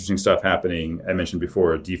bunch of interesting stuff happening. I mentioned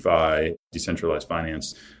before, DeFi, decentralized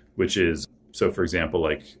finance, which is, so for example,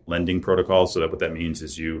 like lending protocols. So that what that means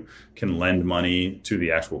is you can lend money to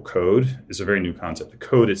the actual code. It's a very new concept. The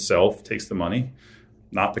code itself takes the money,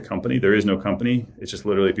 not the company. There is no company. It's just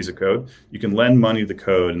literally a piece of code. You can lend money to the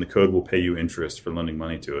code, and the code will pay you interest for lending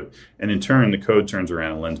money to it. And in turn, the code turns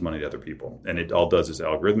around and lends money to other people. And it all does is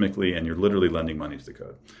algorithmically, and you're literally lending money to the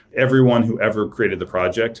code. Everyone who ever created the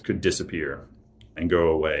project could disappear and go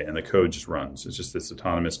away, and the code just runs. It's just this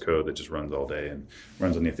autonomous code that just runs all day and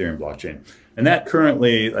runs on the Ethereum blockchain. And that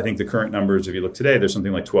currently, I think the current numbers, if you look today, there's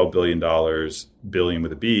something like $12 billion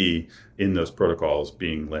with a B, in those protocols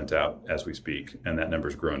being lent out as we speak. And that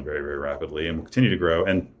number's grown very, very rapidly and will continue to grow.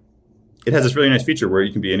 And it has this really nice feature where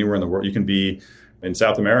you can be anywhere in the world. You can be in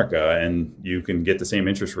South America and you can get the same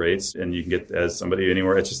interest rates and you can get as somebody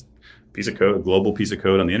anywhere. It's just a piece of code, a global piece of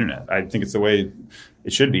code on the internet. I think it's the way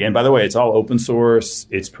it should be. And by the way, it's all open source.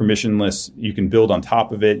 It's permissionless. You can build on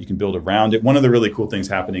top of it. You can build around it. One of the really cool things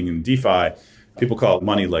happening in DeFi, people call it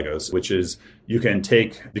money Legos, which is you can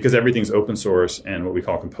take, because everything's open source and what we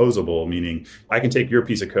call composable, meaning I can take your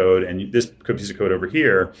piece of code and this piece of code over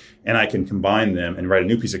here, and I can combine them and write a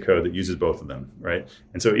new piece of code that uses both of them, right?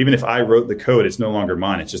 And so even if I wrote the code, it's no longer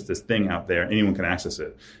mine. It's just this thing out there. Anyone can access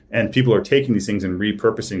it. And people are taking these things and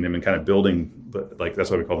repurposing them and kind of building, like that's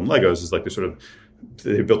why we call them Legos, is like they're sort of,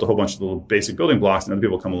 they built a whole bunch of little basic building blocks and other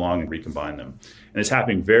people come along and recombine them. And it's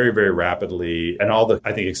happening very, very rapidly. And all the,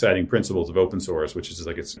 I think, exciting principles of open source, which is just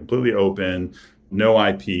like it's completely open, no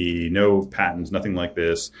IP, no patents, nothing like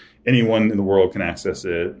this. Anyone in the world can access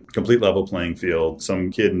it, complete level playing field.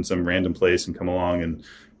 Some kid in some random place can come along and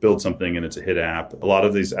build something and it's a hit app. A lot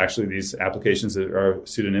of these applications that are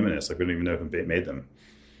pseudonymous, like we don't even know who made them.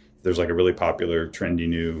 There's like a really popular, trendy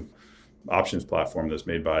new options platform that's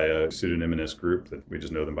made by a pseudonymous group that we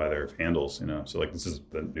just know them by their handles, So like this is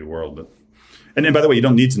the new world. And then by the way, you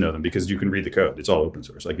don't need to know them because you can read the code. It's all open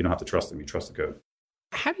source. Like you don't have to trust them. You trust the code.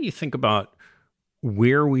 How do you think about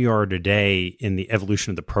where we are today in the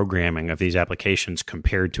evolution of the programming of these applications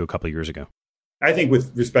compared to a couple of years ago? I think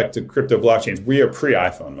with respect to crypto blockchains, we are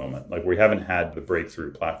pre-iPhone moment. Like we haven't had the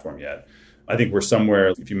breakthrough platform yet. I think we're somewhere,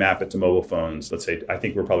 if you map it to mobile phones, let's say, I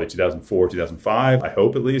think we're probably 2004, 2005. I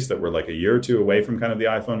hope at least that we're like a year or two away from kind of the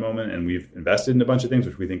iPhone moment. And we've invested in a bunch of things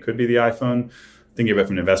which we think could be the iPhone. Thinking about it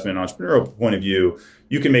from an investment and entrepreneurial point of view,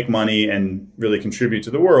 you can make money and really contribute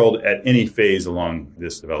to the world at any phase along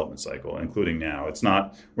this development cycle, including now.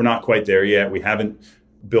 We're not quite there yet. We haven't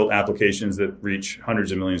built applications that reach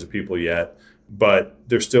hundreds of millions of people yet, but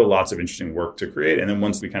there's still lots of interesting work to create. And then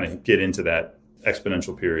once we kind of get into that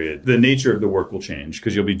exponential period, the nature of the work will change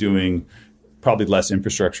because you'll be doing probably less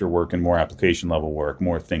infrastructure work and more application level work,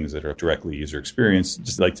 more things that are directly user experience.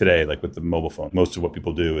 Just like today, like with the mobile phone, most of what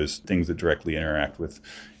people do is things that directly interact with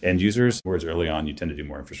end users, whereas early on, you tend to do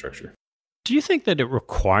more infrastructure. Do you think that it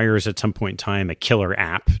requires at some point in time a killer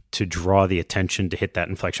app to draw the attention to hit that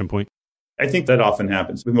inflection point? I think that often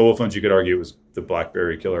happens. With mobile phones, you could argue it was the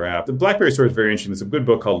BlackBerry killer app. The BlackBerry story is very interesting. There's a good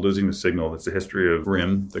book called Losing the Signal. That's the history of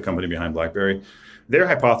RIM, the company behind BlackBerry. Their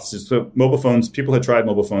hypothesis, so mobile phones, people had tried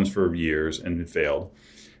mobile phones for years and had failed.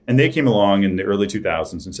 And they came along in the early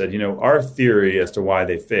 2000s and said, our theory as to why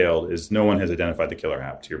they failed is no one has identified the killer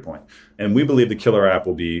app, to your point. And we believe the killer app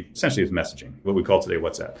will be essentially messaging, what we call today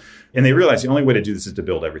WhatsApp. And they realized the only way to do this is to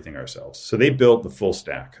build everything ourselves. So they built the full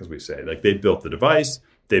stack, as we say. Like they built the device,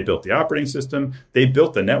 they built the operating system, they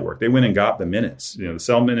built the network. They went and got the minutes, the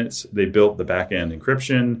cell minutes. They built the back-end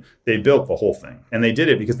encryption. They built the whole thing. And they did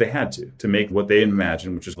it because they had to make what they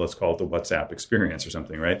imagined, which is, let's call it the WhatsApp experience or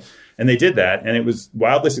something, right? And they did that, and it was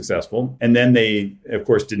wildly successful. And then they, of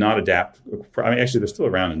course, did not adapt. I mean, actually, they're still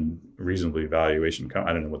around in reasonably valuation.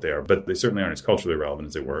 I don't know what they are, but they certainly aren't as culturally relevant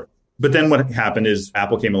as they were. But then what happened is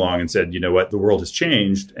Apple came along and said, you know what, the world has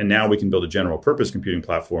changed. And now we can build a general purpose computing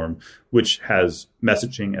platform, which has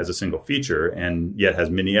messaging as a single feature and yet has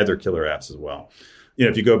many other killer apps as well.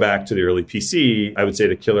 If you go back to the early PC, I would say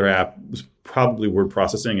the killer app was probably word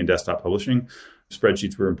processing and desktop publishing.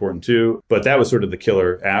 Spreadsheets were important too, but that was sort of the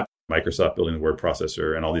killer app. Microsoft building the word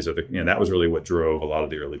processor and all these other, that was really what drove a lot of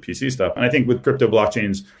the early PC stuff. And I think with crypto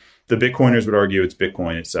blockchains, the Bitcoiners would argue it's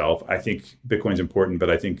Bitcoin itself. I think Bitcoin's important, but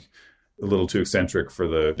I think a little too eccentric for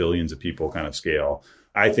the billions of people kind of scale.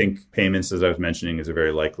 I think payments, as I was mentioning, is a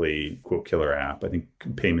very likely, quote, killer app. I think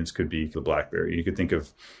payments could be the BlackBerry. You could think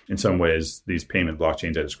of, in some ways, these payment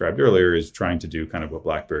blockchains I described earlier is trying to do kind of what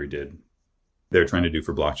BlackBerry did. They're trying to do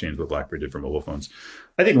for blockchains what BlackBerry did for mobile phones.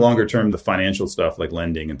 I think longer term, the financial stuff like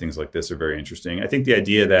lending and things like this are very interesting. I think the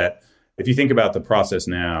idea that if you think about the process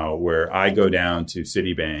now where I go down to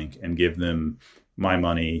Citibank and give them my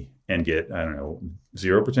money and get,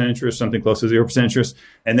 0% interest, something close to 0% interest.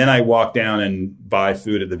 And then I walk down and buy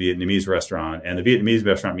food at the Vietnamese restaurant. And the Vietnamese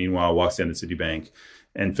restaurant, meanwhile, walks down to Citibank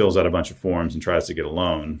and fills out a bunch of forms and tries to get a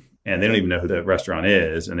loan. And they don't even know who that restaurant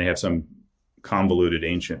is. And they have some convoluted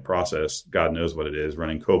ancient process, God knows what it is,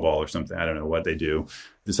 running COBOL or something. I don't know what they do.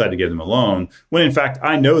 Decide to give them a loan when in fact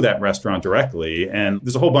I know that restaurant directly. And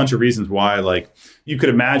there's a whole bunch of reasons why, like you could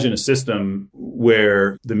imagine a system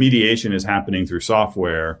where the mediation is happening through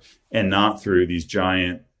software and not through these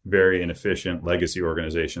giant, very inefficient legacy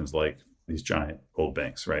organizations like these giant old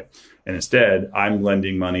banks, right? And instead, I'm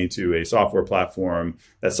lending money to a software platform.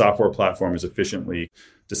 That software platform is efficiently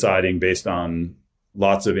deciding based on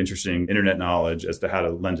lots of interesting internet knowledge as to how to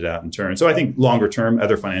lend it out in turn. So I think longer term,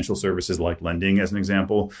 other financial services like lending, as an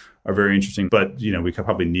example, are very interesting. But, we could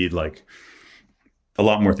probably need like a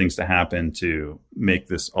lot more things to happen to make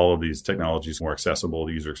all of these technologies more accessible.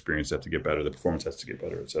 The user experience has to get better. The performance has to get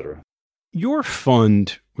better, et cetera. Your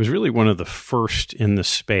fund was really one of the first in the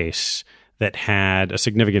space that had a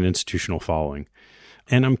significant institutional following.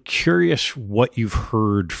 And I'm curious what you've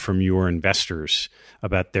heard from your investors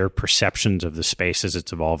about their perceptions of the space as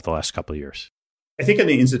it's evolved the last couple of years. I think on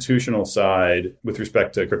the institutional side, with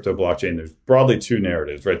respect to crypto blockchain, there's broadly two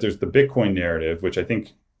narratives, right? There's the Bitcoin narrative, which I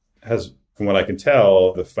think has, from what I can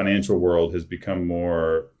tell, the financial world has become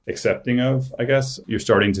more accepting of, I guess. You're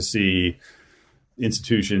starting to see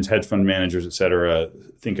institutions, hedge fund managers, et cetera,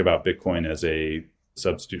 think about Bitcoin as a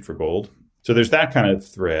substitute for gold. So there's that kind of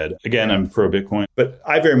thread. Again, I'm pro Bitcoin, but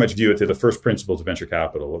I very much view it to the first principles of venture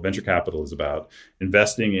capital. What venture capital is about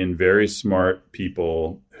investing in very smart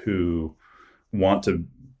people who want to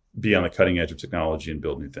be on the cutting edge of technology and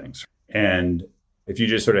build new things. And if you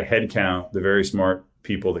just sort of head count the very smart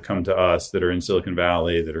people that come to us that are in Silicon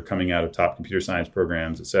Valley, that are coming out of top computer science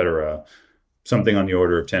programs, et cetera, something on the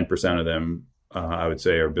order of 10% of them, I would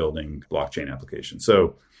say, are building blockchain applications.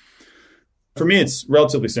 So for me, it's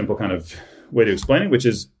relatively simple kind of way to explain it, which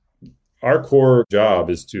is our core job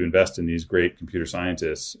is to invest in these great computer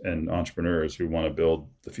scientists and entrepreneurs who want to build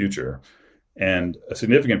the future. And a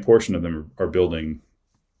significant portion of them are building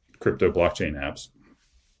crypto blockchain apps.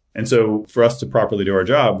 And so for us to properly do our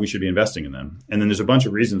job, we should be investing in them. And then there's a bunch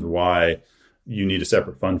of reasons why you need a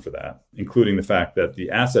separate fund for that, including the fact that the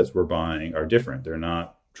assets we're buying are different. They're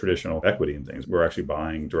not traditional equity and things. We're actually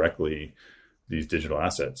buying directly these digital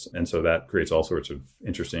assets. And so that creates all sorts of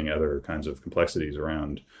interesting other kinds of complexities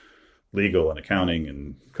around legal and accounting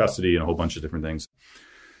and custody and a whole bunch of different things.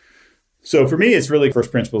 So for me, it's really first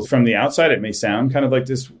principles. From the outside, it may sound kind of like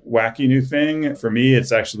this wacky new thing. For me,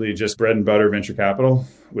 it's actually just bread and butter venture capital,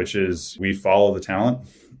 which is we follow the talent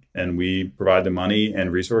and we provide the money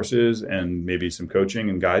and resources and maybe some coaching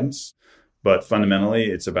and guidance. But fundamentally,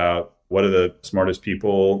 it's about what are the smartest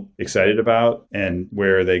people excited about and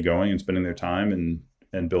where are they going and spending their time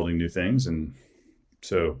and building new things. And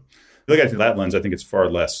so look at it through that lens, I think it's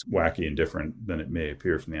far less wacky and different than it may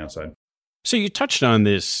appear from the outside. So you touched on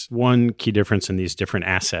this one key difference in these different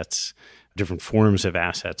assets, different forms of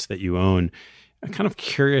assets that you own. I'm kind of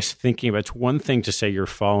curious thinking about, it's one thing to say you're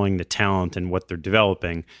following the talent and what they're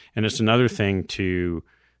developing, and it's another thing to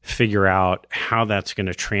figure out how that's going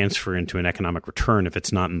to transfer into an economic return if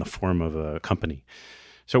it's not in the form of a company.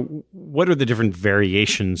 So what are the different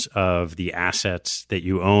variations of the assets that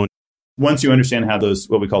you own? Once you understand how those,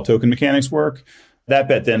 what we call token mechanics work, that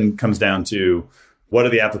bet then comes down to what are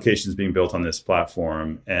the applications being built on this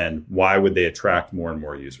platform and why would they attract more and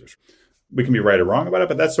more users? We can be right or wrong about it,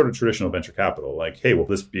 but that's sort of traditional venture capital. Like, hey, will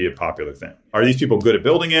this be a popular thing? Are these people good at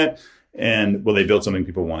building it? And will they build something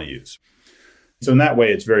people want to use? So in that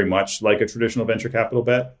way, it's very much like a traditional venture capital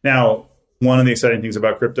bet. Now, one of the exciting things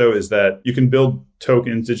about crypto is that you can build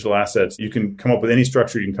tokens, digital assets. You can come up with any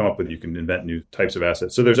structure you can come up with. You can invent new types of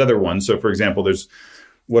assets. So there's other ones. So for example, there's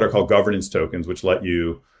what are called governance tokens, which let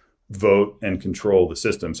you vote and control the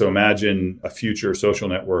system. So imagine a future social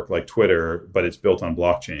network like Twitter, but it's built on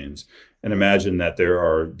blockchains. And imagine that there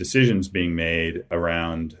are decisions being made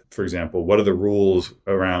around, for example, what are the rules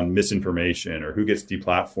around misinformation or who gets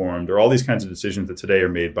deplatformed or all these kinds of decisions that today are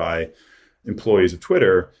made by employees of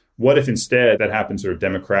Twitter. What if instead that happens sort of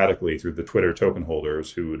democratically through the Twitter token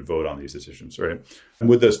holders who would vote on these decisions, right? And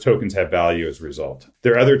would those tokens have value as a result?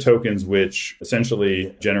 There are other tokens which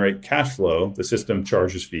essentially generate cash flow. The system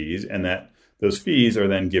charges fees, and that those fees are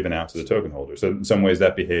then given out to the token holders. So in some ways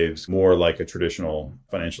that behaves more like a traditional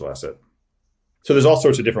financial asset. So there's all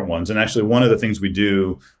sorts of different ones. And actually one of the things we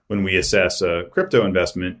do when we assess a crypto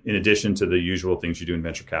investment, in addition to the usual things you do in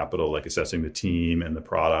venture capital, like assessing the team and the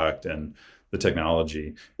product and the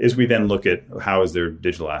technology, is we then look at how is their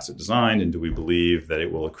digital asset designed and do we believe that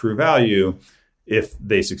it will accrue value if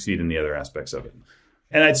they succeed in the other aspects of it.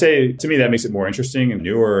 And I'd say, to me, that makes it more interesting and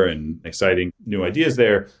newer and exciting new ideas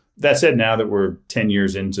there. That said, now that we're 10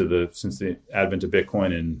 years since the advent of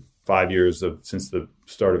Bitcoin and 5 years since the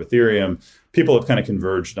start of Ethereum, people have kind of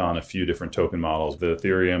converged on a few different token models. The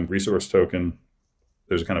Ethereum resource token,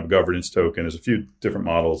 there's a kind of governance token. There's a few different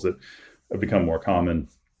models that have become more common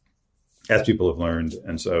as people have learned.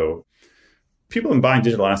 And so people have been buying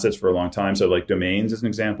digital assets for a long time. So like domains as an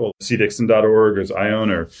example, cdixon.org or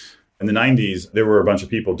Ion, or in the 90s, there were a bunch of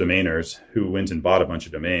people, domainers, who went and bought a bunch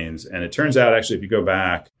of domains. And it turns out, actually, if you go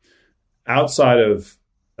back, outside of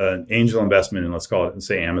an angel investment in, let's call it,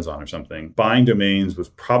 say, Amazon or something, buying domains was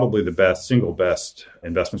probably the single best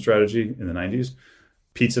investment strategy in the 90s.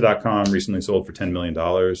 Pizza.com recently sold for $10 million.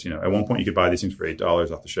 At one point, you could buy these things for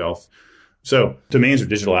 $8 off the shelf. So domains are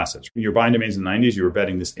digital assets. When you're buying domains in the 90s, you were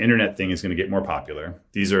betting this internet thing is going to get more popular.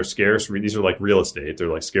 These are scarce. These are like real estate. They're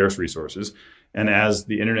like scarce resources. And as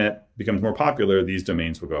the internet becomes more popular, these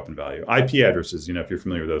domains will go up in value. IP addresses, if you're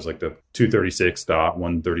familiar with those, like the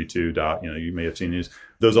 236.132. You may have seen these.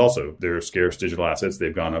 Those also, they're scarce digital assets.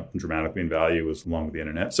 They've gone up dramatically in value along with the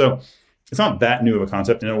internet. So it's not that new of a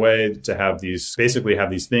concept in a way to have these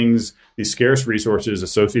things, these scarce resources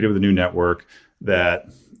associated with a new network that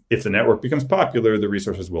if the network becomes popular, the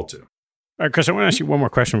resources will too. All right, Chris, I want to ask you one more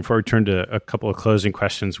question before we turn to a couple of closing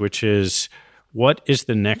questions, which is, what is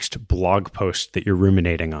the next blog post that you're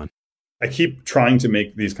ruminating on? I keep trying to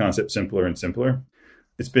make these concepts simpler and simpler.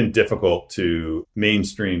 It's been difficult to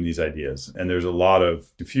mainstream these ideas. And there's a lot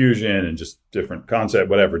of confusion and just different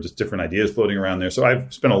just different ideas floating around there. So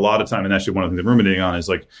I've spent a lot of time, and actually one of the things I'm ruminating on is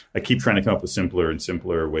like, I keep trying to come up with simpler and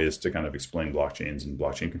simpler ways to kind of explain blockchains and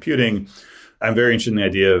blockchain computing. I'm very interested in the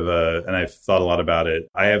idea of, and I've thought a lot about it.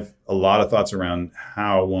 I have a lot of thoughts around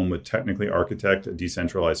how one would technically architect a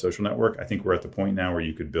decentralized social network. I think we're at the point now where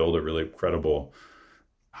you could build a really credible,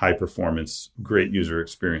 high performance, great user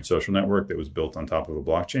experience social network that was built on top of a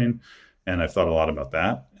blockchain. And I've thought a lot about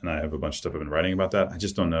that. And I have a bunch of stuff I've been writing about that. I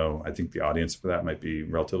just don't know. I think the audience for that might be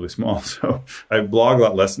relatively small. So I blog a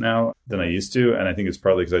lot less now than I used to. And I think it's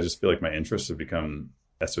partly because I just feel like my interests have become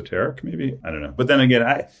esoteric, maybe. I don't know. But then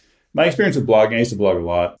again, my experience with blogging, I used to blog a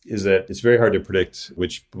lot, is that it's very hard to predict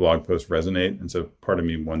which blog posts resonate. And so part of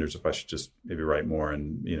me wonders if I should just maybe write more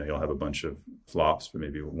and, you'll have a bunch of flops, but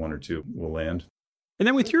maybe one or two will land. And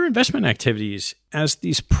then with your investment activities, as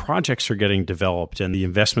these projects are getting developed and the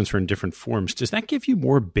investments are in different forms, does that give you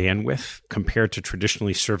more bandwidth compared to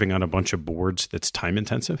traditionally serving on a bunch of boards that's time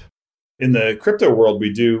intensive? In the crypto world,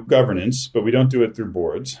 we do governance, but we don't do it through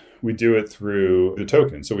boards. We do it through the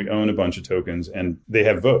tokens. So we own a bunch of tokens and they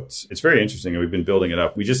have votes. It's very interesting. And we've been building it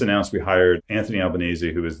up. We just announced we hired Anthony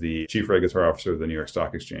Albanese, who is the chief regulatory officer of the New York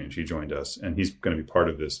Stock Exchange. He joined us and he's going to be part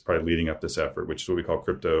of this, probably leading up this effort, which is what we call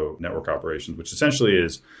crypto network operations, which essentially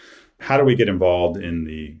is how do we get involved in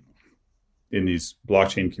these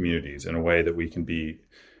blockchain communities in a way that we can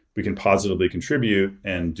positively contribute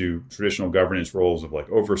and do traditional governance roles of like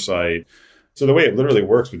oversight. So the way it literally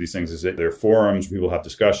works with these things is that there are forums, people have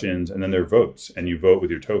discussions, and then there are votes, and you vote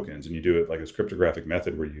with your tokens, and you do it like this cryptographic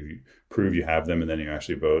method where you prove you have them, and then you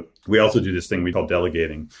actually vote. We also do this thing we call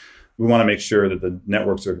delegating. We want to make sure that the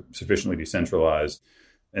networks are sufficiently decentralized.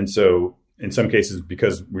 And so in some cases,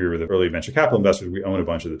 because we were the early venture capital investors, we own a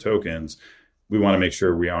bunch of the tokens. We want to make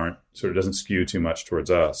sure we aren't doesn't skew too much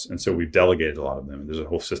towards us. And so we've delegated a lot of them. And there's a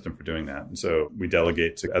whole system for doing that. And so we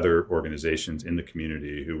delegate to other organizations in the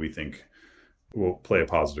community who we think will play a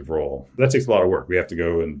positive role. That takes a lot of work. We have to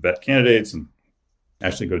go and vet candidates and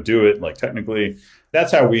actually go do it, like technically.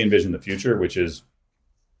 That's how we envision the future, which is,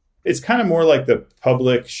 it's kind of more like the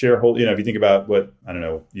public shareholder. If you think about what, I don't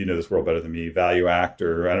know, this world better than me, Value Act,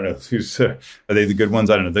 or I don't know, are they the good ones?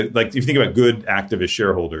 I don't know. Like if you think about good activist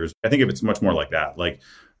shareholders, I think if it's much more like that, like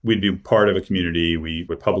we'd be part of a community, we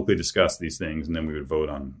would publicly discuss these things, and then we would vote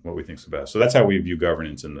on what we think is the best. So that's how we view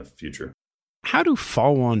governance in the future. How do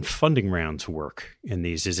follow-on funding rounds work in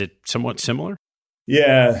these? Is it somewhat similar?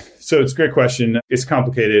 Yeah, so it's a great question. It's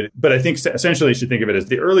complicated, but I think essentially you should think of it as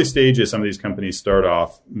the early stages. Some of these companies start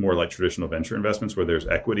off more like traditional venture investments where there's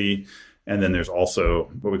equity And then there's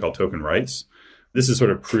also what we call token rights. This is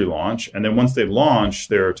sort of pre-launch. And then once they launch,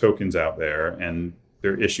 there are tokens out there and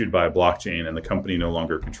they're issued by a blockchain and the company no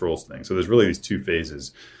longer controls things. So there's really these two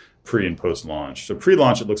phases, pre and post-launch. So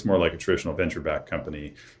pre-launch, it looks more like a traditional venture-backed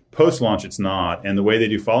company. Post-launch, it's not. And the way they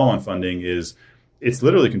do follow-on funding is it's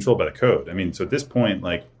literally controlled by the code. I mean, so at this point,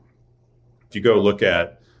 like if you go look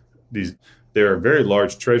at these, there are very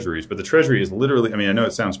large treasuries, but the treasury is literally, I mean, I know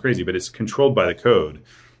it sounds crazy, but it's controlled by the code.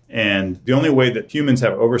 And the only way that humans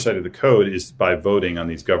have oversight of the code is by voting on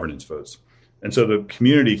these governance votes. And so the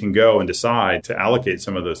community can go and decide to allocate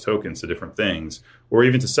some of those tokens to different things, or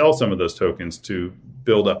even to sell some of those tokens to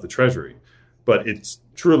build up the treasury. But it's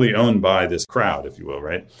truly owned by this crowd, if you will,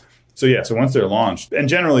 right? So yeah, so once they're launched, and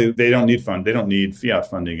generally they don't need fiat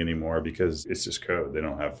funding anymore because it's just code. They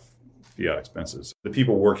don't have fiat expenses. The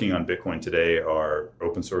people working on Bitcoin today are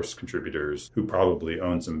open source contributors who probably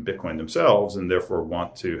own some Bitcoin themselves and therefore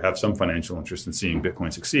want to have some financial interest in seeing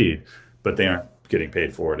Bitcoin succeed, but they aren't getting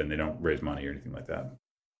paid for it and they don't raise money or anything like that.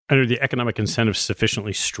 And are the economic incentives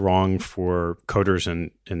sufficiently strong for coders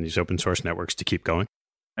and these open source networks to keep going?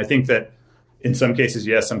 I think that in some cases,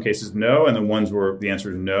 yes, some cases, no. And the ones where the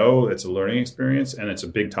answer is no, it's a learning experience. And it's a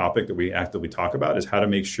big topic that we actively talk about is how to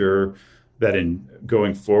make sure that in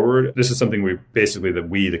going forward, this is something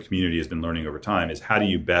the community has been learning over time, is how do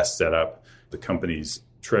you best set up the company's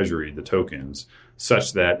treasury, the tokens,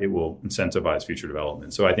 such that it will incentivize future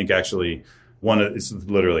development. So I think actually it's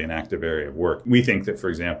literally an active area of work. We think that, for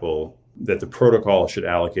example, that the protocol should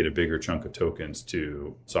allocate a bigger chunk of tokens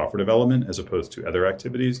to software development as opposed to other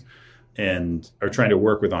activities, and are trying to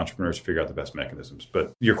work with entrepreneurs to figure out the best mechanisms.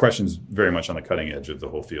 But your question's very much on the cutting edge of the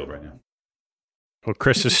whole field right now. Well,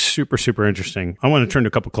 Chris, is super, super interesting. I want to turn to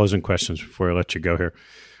a couple closing questions before I let you go here.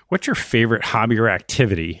 What's your favorite hobby or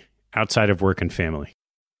activity outside of work and family?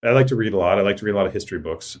 I like to read a lot. I like to read a lot of history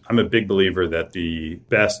books. I'm a big believer that the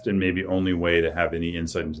best and maybe only way to have any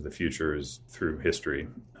insight into the future is through history.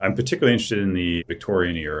 I'm particularly interested in the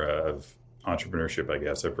Victorian era of entrepreneurship, I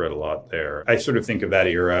guess. I've read a lot there. I sort of think of that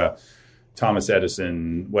era, Thomas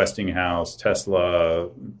Edison, Westinghouse, Tesla,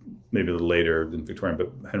 maybe a little later than Victorian,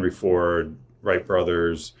 but Henry Ford, Wright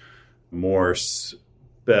brothers, Morse,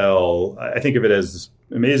 Bell. I think of it as this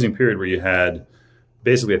amazing period where you had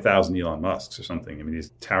basically 1,000 Elon Musks or something. I mean,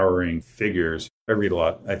 these towering figures. I read a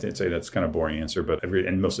lot. I'd say that's kind of a boring answer, but I read,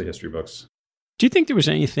 and mostly history books. Do you think there was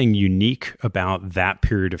anything unique about that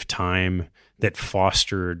period of time that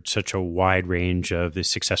fostered such a wide range of the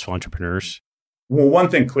successful entrepreneurs? Well, one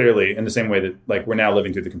thing clearly, in the same way that like we're now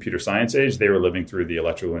living through the computer science age, they were living through the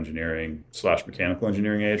electrical engineering / mechanical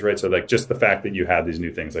engineering age, right? So like just the fact that you had these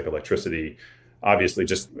new things like electricity, obviously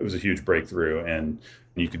just it was a huge breakthrough, and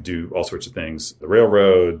you could do all sorts of things. The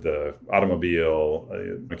railroad, the automobile,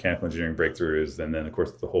 mechanical engineering breakthroughs, and then of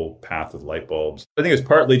course the whole path of light bulbs. I think it's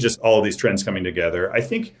partly just all of these trends coming together. I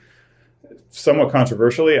think somewhat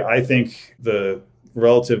controversially, I think the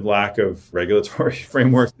relative lack of regulatory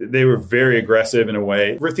frameworks, they were very aggressive in a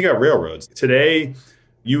way. We're thinking about railroads. Today,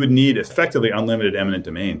 you would need effectively unlimited eminent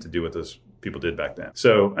domain to do what those people did back then.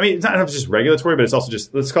 So, I mean, it's not just regulatory, but it's also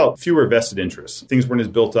just, let's call it fewer vested interests. Things weren't as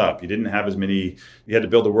built up. You didn't have as many, you had to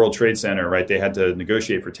build the World Trade Center, right? They had to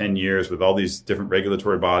negotiate for 10 years with all these different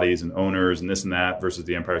regulatory bodies and owners and this and that versus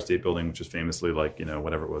the Empire State Building, which is famously like,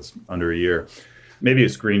 whatever it was, under a year. Maybe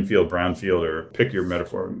it's greenfield, brownfield, or pick your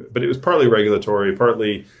metaphor. But it was partly regulatory,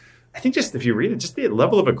 partly, I think just if you read it, just the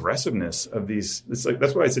level of aggressiveness of these, it's like,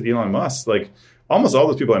 that's why I said Elon Musk, like almost all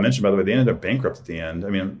those people I mentioned, by the way, they ended up bankrupt at the end. I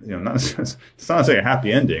mean, it's not necessarily a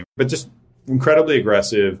happy ending, but just incredibly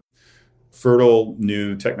aggressive, fertile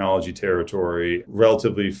new technology territory,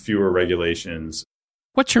 relatively fewer regulations.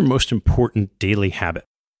 What's your most important daily habit?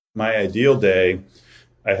 My ideal day,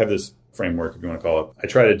 I have this framework, if you want to call it. I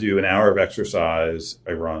try to do an hour of exercise.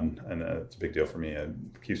 I run, and it's a big deal for me. It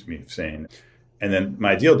keeps me sane. And then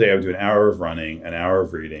my ideal day, I would do an hour of running, an hour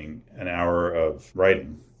of reading, an hour of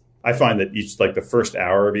writing. I find that each, like the first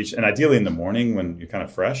hour of each, and ideally in the morning when you're kind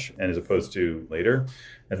of fresh, and as opposed to later.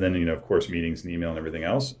 And then, of course, meetings and email and everything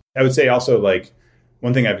else. I would say also, like,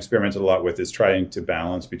 one thing I've experimented a lot with is trying to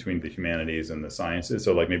balance between the humanities and the sciences.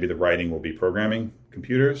 So like maybe the writing will be programming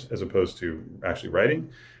computers as opposed to actually writing.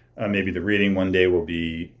 Maybe the reading one day will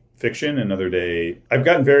be fiction, another day. I've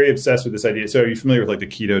gotten very obsessed with this idea. So are you familiar with like the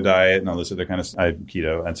keto diet and all this other kind of stuff? I have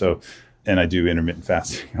keto. And I do intermittent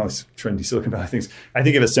fasting, all these trendy Silicon Valley things. I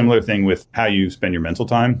think of a similar thing with how you spend your mental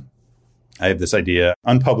time. I have this idea,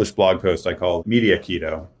 unpublished blog post I call media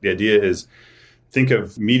keto. The idea is think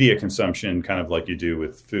of media consumption kind of like you do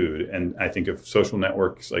with food. And I think of social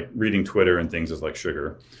networks like reading Twitter and things as like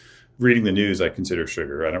sugar. reading the news, I consider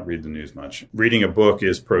sugar. I don't read the news much. Reading a book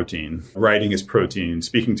is protein. Writing is protein.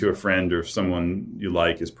 Speaking to a friend or someone you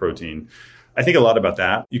like is protein. I think a lot about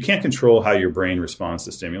that. You can't control how your brain responds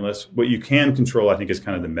to stimulus. What you can control, I think, is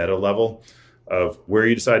kind of the meta level of where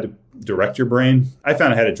you decide to direct your brain. I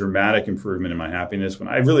found I had a dramatic improvement in my happiness when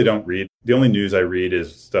I really don't read. The only news I read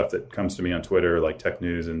is stuff that comes to me on Twitter, like tech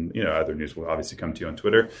news, and other news will obviously come to you on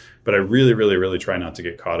Twitter. But I really, really, really try not to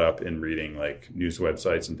get caught up in reading like news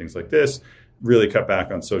websites and things like this. Really cut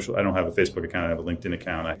back on social. I don't have a Facebook account. I have a LinkedIn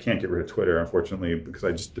account. I can't get rid of Twitter, unfortunately, because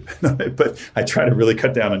I just depend on it. But I try to really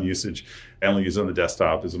cut down on usage. I only use it on the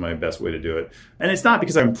desktop. This is my best way to do it. And it's not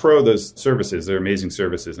because I'm pro those services. They're amazing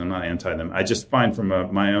services. I'm not anti them. I just find from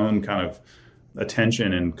my own kind of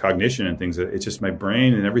attention and cognition and things that it's just my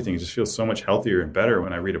brain and everything just feels so much healthier and better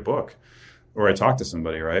when I read a book or I talk to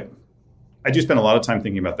somebody, right? I do spend a lot of time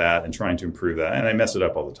thinking about that and trying to improve that. And I mess it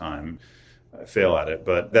up all the time. I fail at it,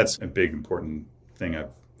 but that's a big, important thing, a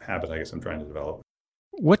habit, I guess, I'm trying to develop.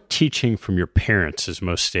 What teaching from your parents has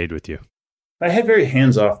most stayed with you? I had very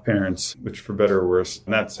hands-off parents, which for better or worse,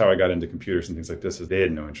 and that's how I got into computers and things like this, is they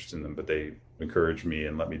had no interest in them, but they encouraged me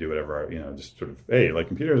and let me do whatever, just sort of, hey, like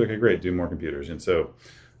computers, okay, great, do more computers. And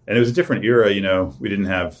it was a different era, we didn't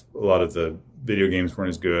have a lot of the video games weren't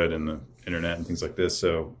as good and the internet and things like this.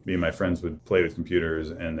 So me and my friends would play with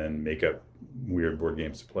computers and then make up weird board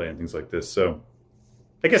games to play and things like this. So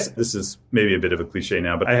I guess this is maybe a bit of a cliche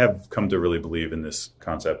now, but I have come to really believe in this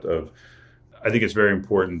concept of, I think it's very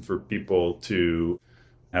important for people to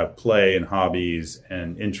have play and hobbies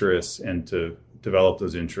and interests and to develop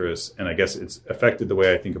those interests. And I guess it's affected the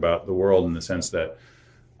way I think about the world in the sense that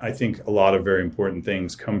I think a lot of very important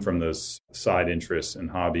things come from those side interests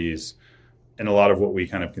and hobbies. And a lot of what we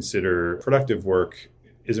kind of consider productive work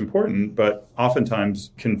is important, but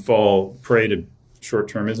oftentimes can fall prey to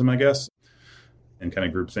short-termism, I guess, and kind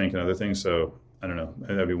of groupthink and other things. So I don't know.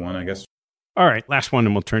 That'd be one, I guess. All right. Last one,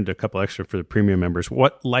 and we'll turn to a couple extra for the premium members.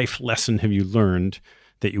 What life lesson have you learned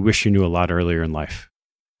that you wish you knew a lot earlier in life?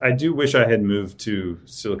 I do wish I had moved to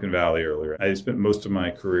Silicon Valley earlier. I spent most of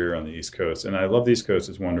my career on the East Coast, and I love the East Coast.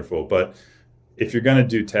 It's wonderful. But if you're going to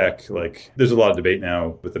do tech, like there's a lot of debate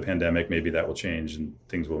now with the pandemic, maybe that will change and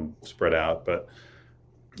things will spread out. But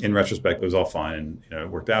in retrospect, it was all fine and it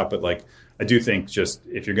worked out. But like, I do think just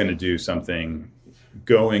if you're going to do something,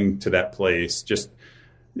 going to that place, just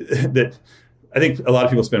that I think a lot of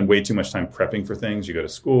people spend way too much time prepping for things. You go to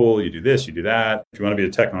school, you do this, you do that. If you want to be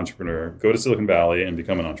a tech entrepreneur, go to Silicon Valley and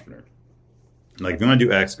become an entrepreneur. Like if you want to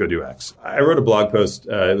do X, go do X. I wrote a blog post.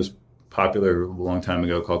 It was popular a long time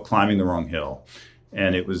ago called Climbing the Wrong Hill.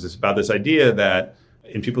 And it was about this idea that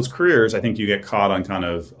in people's careers, I think you get caught on kind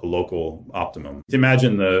of a local optimum.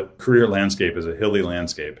 Imagine the career landscape as a hilly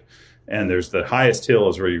landscape. And there's the highest hill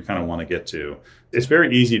is where you kind of want to get to. It's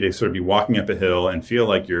very easy to sort of be walking up a hill and feel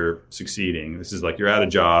like you're succeeding. This is like you're at a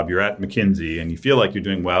job, you're at McKinsey, and you feel like you're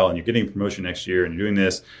doing well and you're getting a promotion next year and you're doing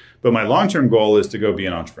this. But my long-term goal is to go be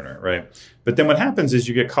an entrepreneur, right? But then what happens is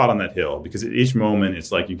you get caught on that hill because at each moment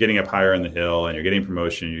it's like you're getting up higher on the hill and you're getting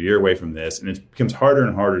promotion, you're a year away from this, and it becomes harder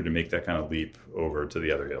and harder to make that kind of leap over to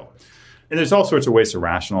the other hill. And there's all sorts of ways to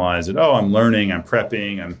rationalize it. Oh, I'm learning, I'm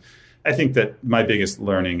prepping. I think that my biggest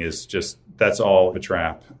learning is just that's all a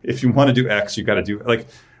trap. If you want to do X, you got to do like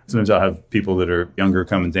sometimes I'll have people that are younger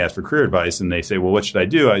come and ask for career advice and they say, well, what should I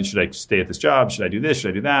do? Should I stay at this job? Should I do this?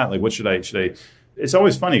 Should I do that? Like, what should I? It's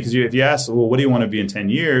always funny because if you ask, well, what do you want to be in 10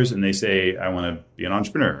 years? And they say, I want to be an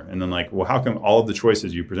entrepreneur. And then like, well, how come all of the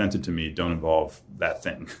choices you presented to me don't involve that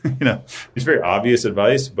thing? It's very obvious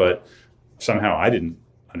advice, but somehow I didn't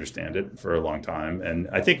understand it for a long time. And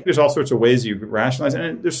I think there's all sorts of ways you rationalize.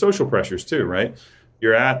 And there's social pressures too, right?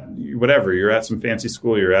 You're at whatever, you're at some fancy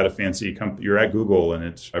school, you're at a fancy company, you're at Google, and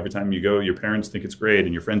it's every time you go, your parents think it's great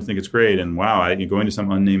and your friends think it's great. And wow, you go into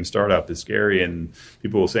some unnamed startup is scary and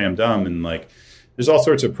people will say I'm dumb. And like, there's all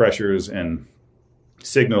sorts of pressures and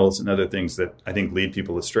signals and other things that I think lead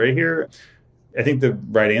people astray here. I think the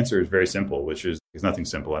right answer is very simple, which is it's nothing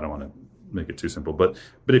simple. I don't want to make it too simple, but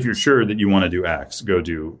if you're sure that you want to do X, go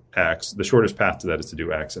do X. The shortest path to that is to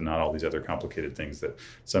do X and not all these other complicated things that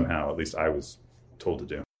somehow, at least I was told to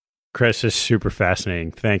do. Chris, this is super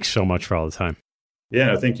fascinating. Thanks so much for all the time. Yeah,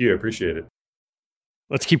 no, thank you. I appreciate it.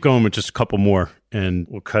 Let's keep going with just a couple more and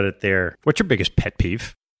we'll cut it there. What's your biggest pet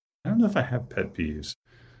peeve? I don't know if I have pet peeves.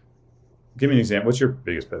 Give me an example. What's your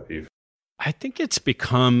biggest pet peeve? I think it's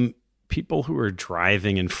become people who are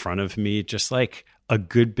driving in front of me just like a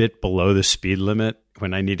good bit below the speed limit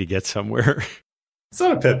when I need to get somewhere. It's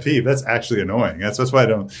not a pet peeve. That's actually annoying. That's why I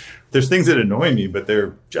don't. There's things that annoy me, but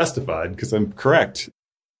they're justified because I'm correct.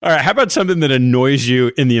 All right. How about something that annoys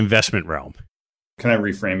you in the investment realm? Can I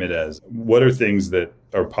reframe it as, what are things that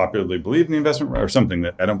are popularly believed in the investment world or something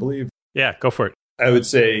that I don't believe? Yeah, go for it. I would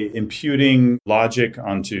say imputing logic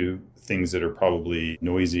onto things that are probably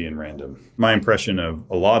noisy and random. My impression of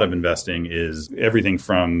a lot of investing is everything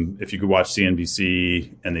from, if you could watch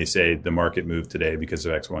CNBC and they say the market moved today because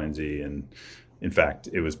of X, Y, and Z. And in fact,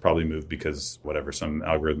 it was probably moved because whatever, some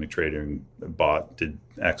algorithmic trading bot did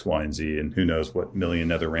X, Y, and Z, and who knows what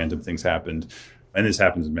million other random things happened. And this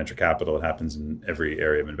happens in venture capital. It happens in every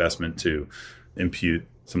area of investment, to impute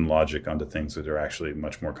some logic onto things that are actually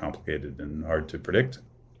much more complicated and hard to predict.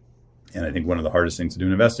 And I think one of the hardest things to do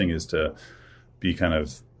in investing is to be kind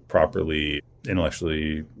of properly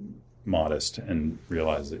intellectually modest and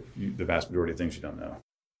realize that the vast majority of things you don't know.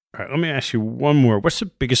 All right, let me ask you one more. What's the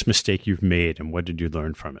biggest mistake you've made, and what did you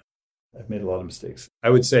learn from it? I've made a lot of mistakes. I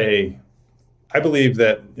would say, I believe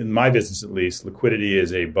that in my business, at least, liquidity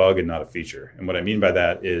is a bug and not a feature. And what I mean by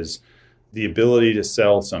that is the ability to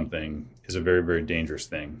sell something is a very, very dangerous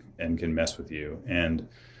thing and can mess with you. And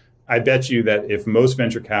I bet you that if most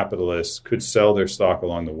venture capitalists could sell their stock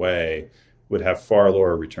along the way, would have far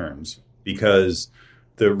lower returns, because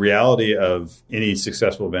the reality of any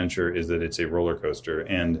successful venture is that it's a roller coaster,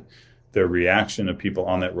 and the reaction of people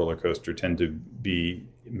on that roller coaster tend to be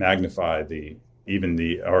magnify even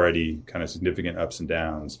the already kind of significant ups and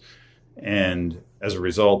downs. And as a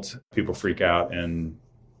result, people freak out and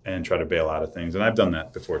try to bail out of things. And I've done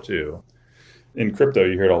that before too. In crypto,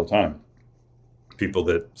 you hear it all the time. People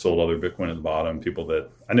that sold all their Bitcoin at the bottom,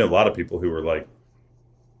 I know a lot of people who were like,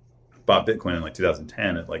 bought Bitcoin in like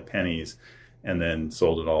 2010 at like pennies and then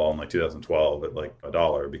sold it all in like 2012 at like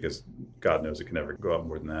 $1, because God knows it can never go up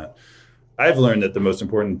more than that. I've learned that the most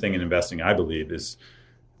important thing in investing, I believe, is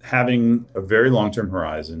having a very long-term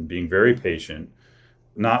horizon, being very patient,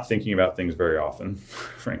 not thinking about things very often,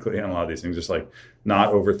 frankly, on a lot of these things, just like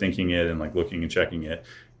not overthinking it and like looking and checking it.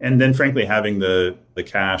 And then, frankly, having the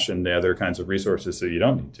cash and the other kinds of resources so you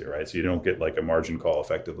don't need to, right? So you don't get like a margin call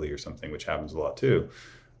effectively or something, which happens a lot too.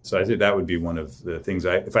 So I think that would be one of the things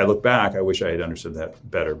if I look back, I wish I had understood that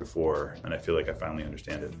better before. And I feel like I finally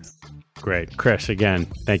understand it. Great. Chris, again,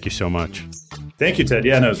 thank you so much. Thank you, Ted.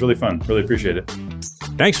 Yeah, no, it was really fun. Really appreciate it.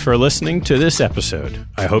 Thanks for listening to this episode.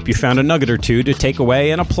 I hope you found a nugget or two to take away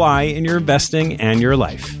and apply in your investing and your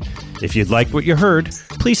life. If you'd like what you heard,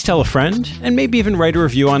 please tell a friend and maybe even write a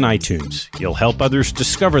review on iTunes. You'll help others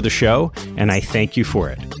discover the show, and I thank you for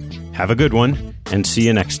it. Have a good one, and see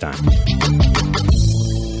you next time.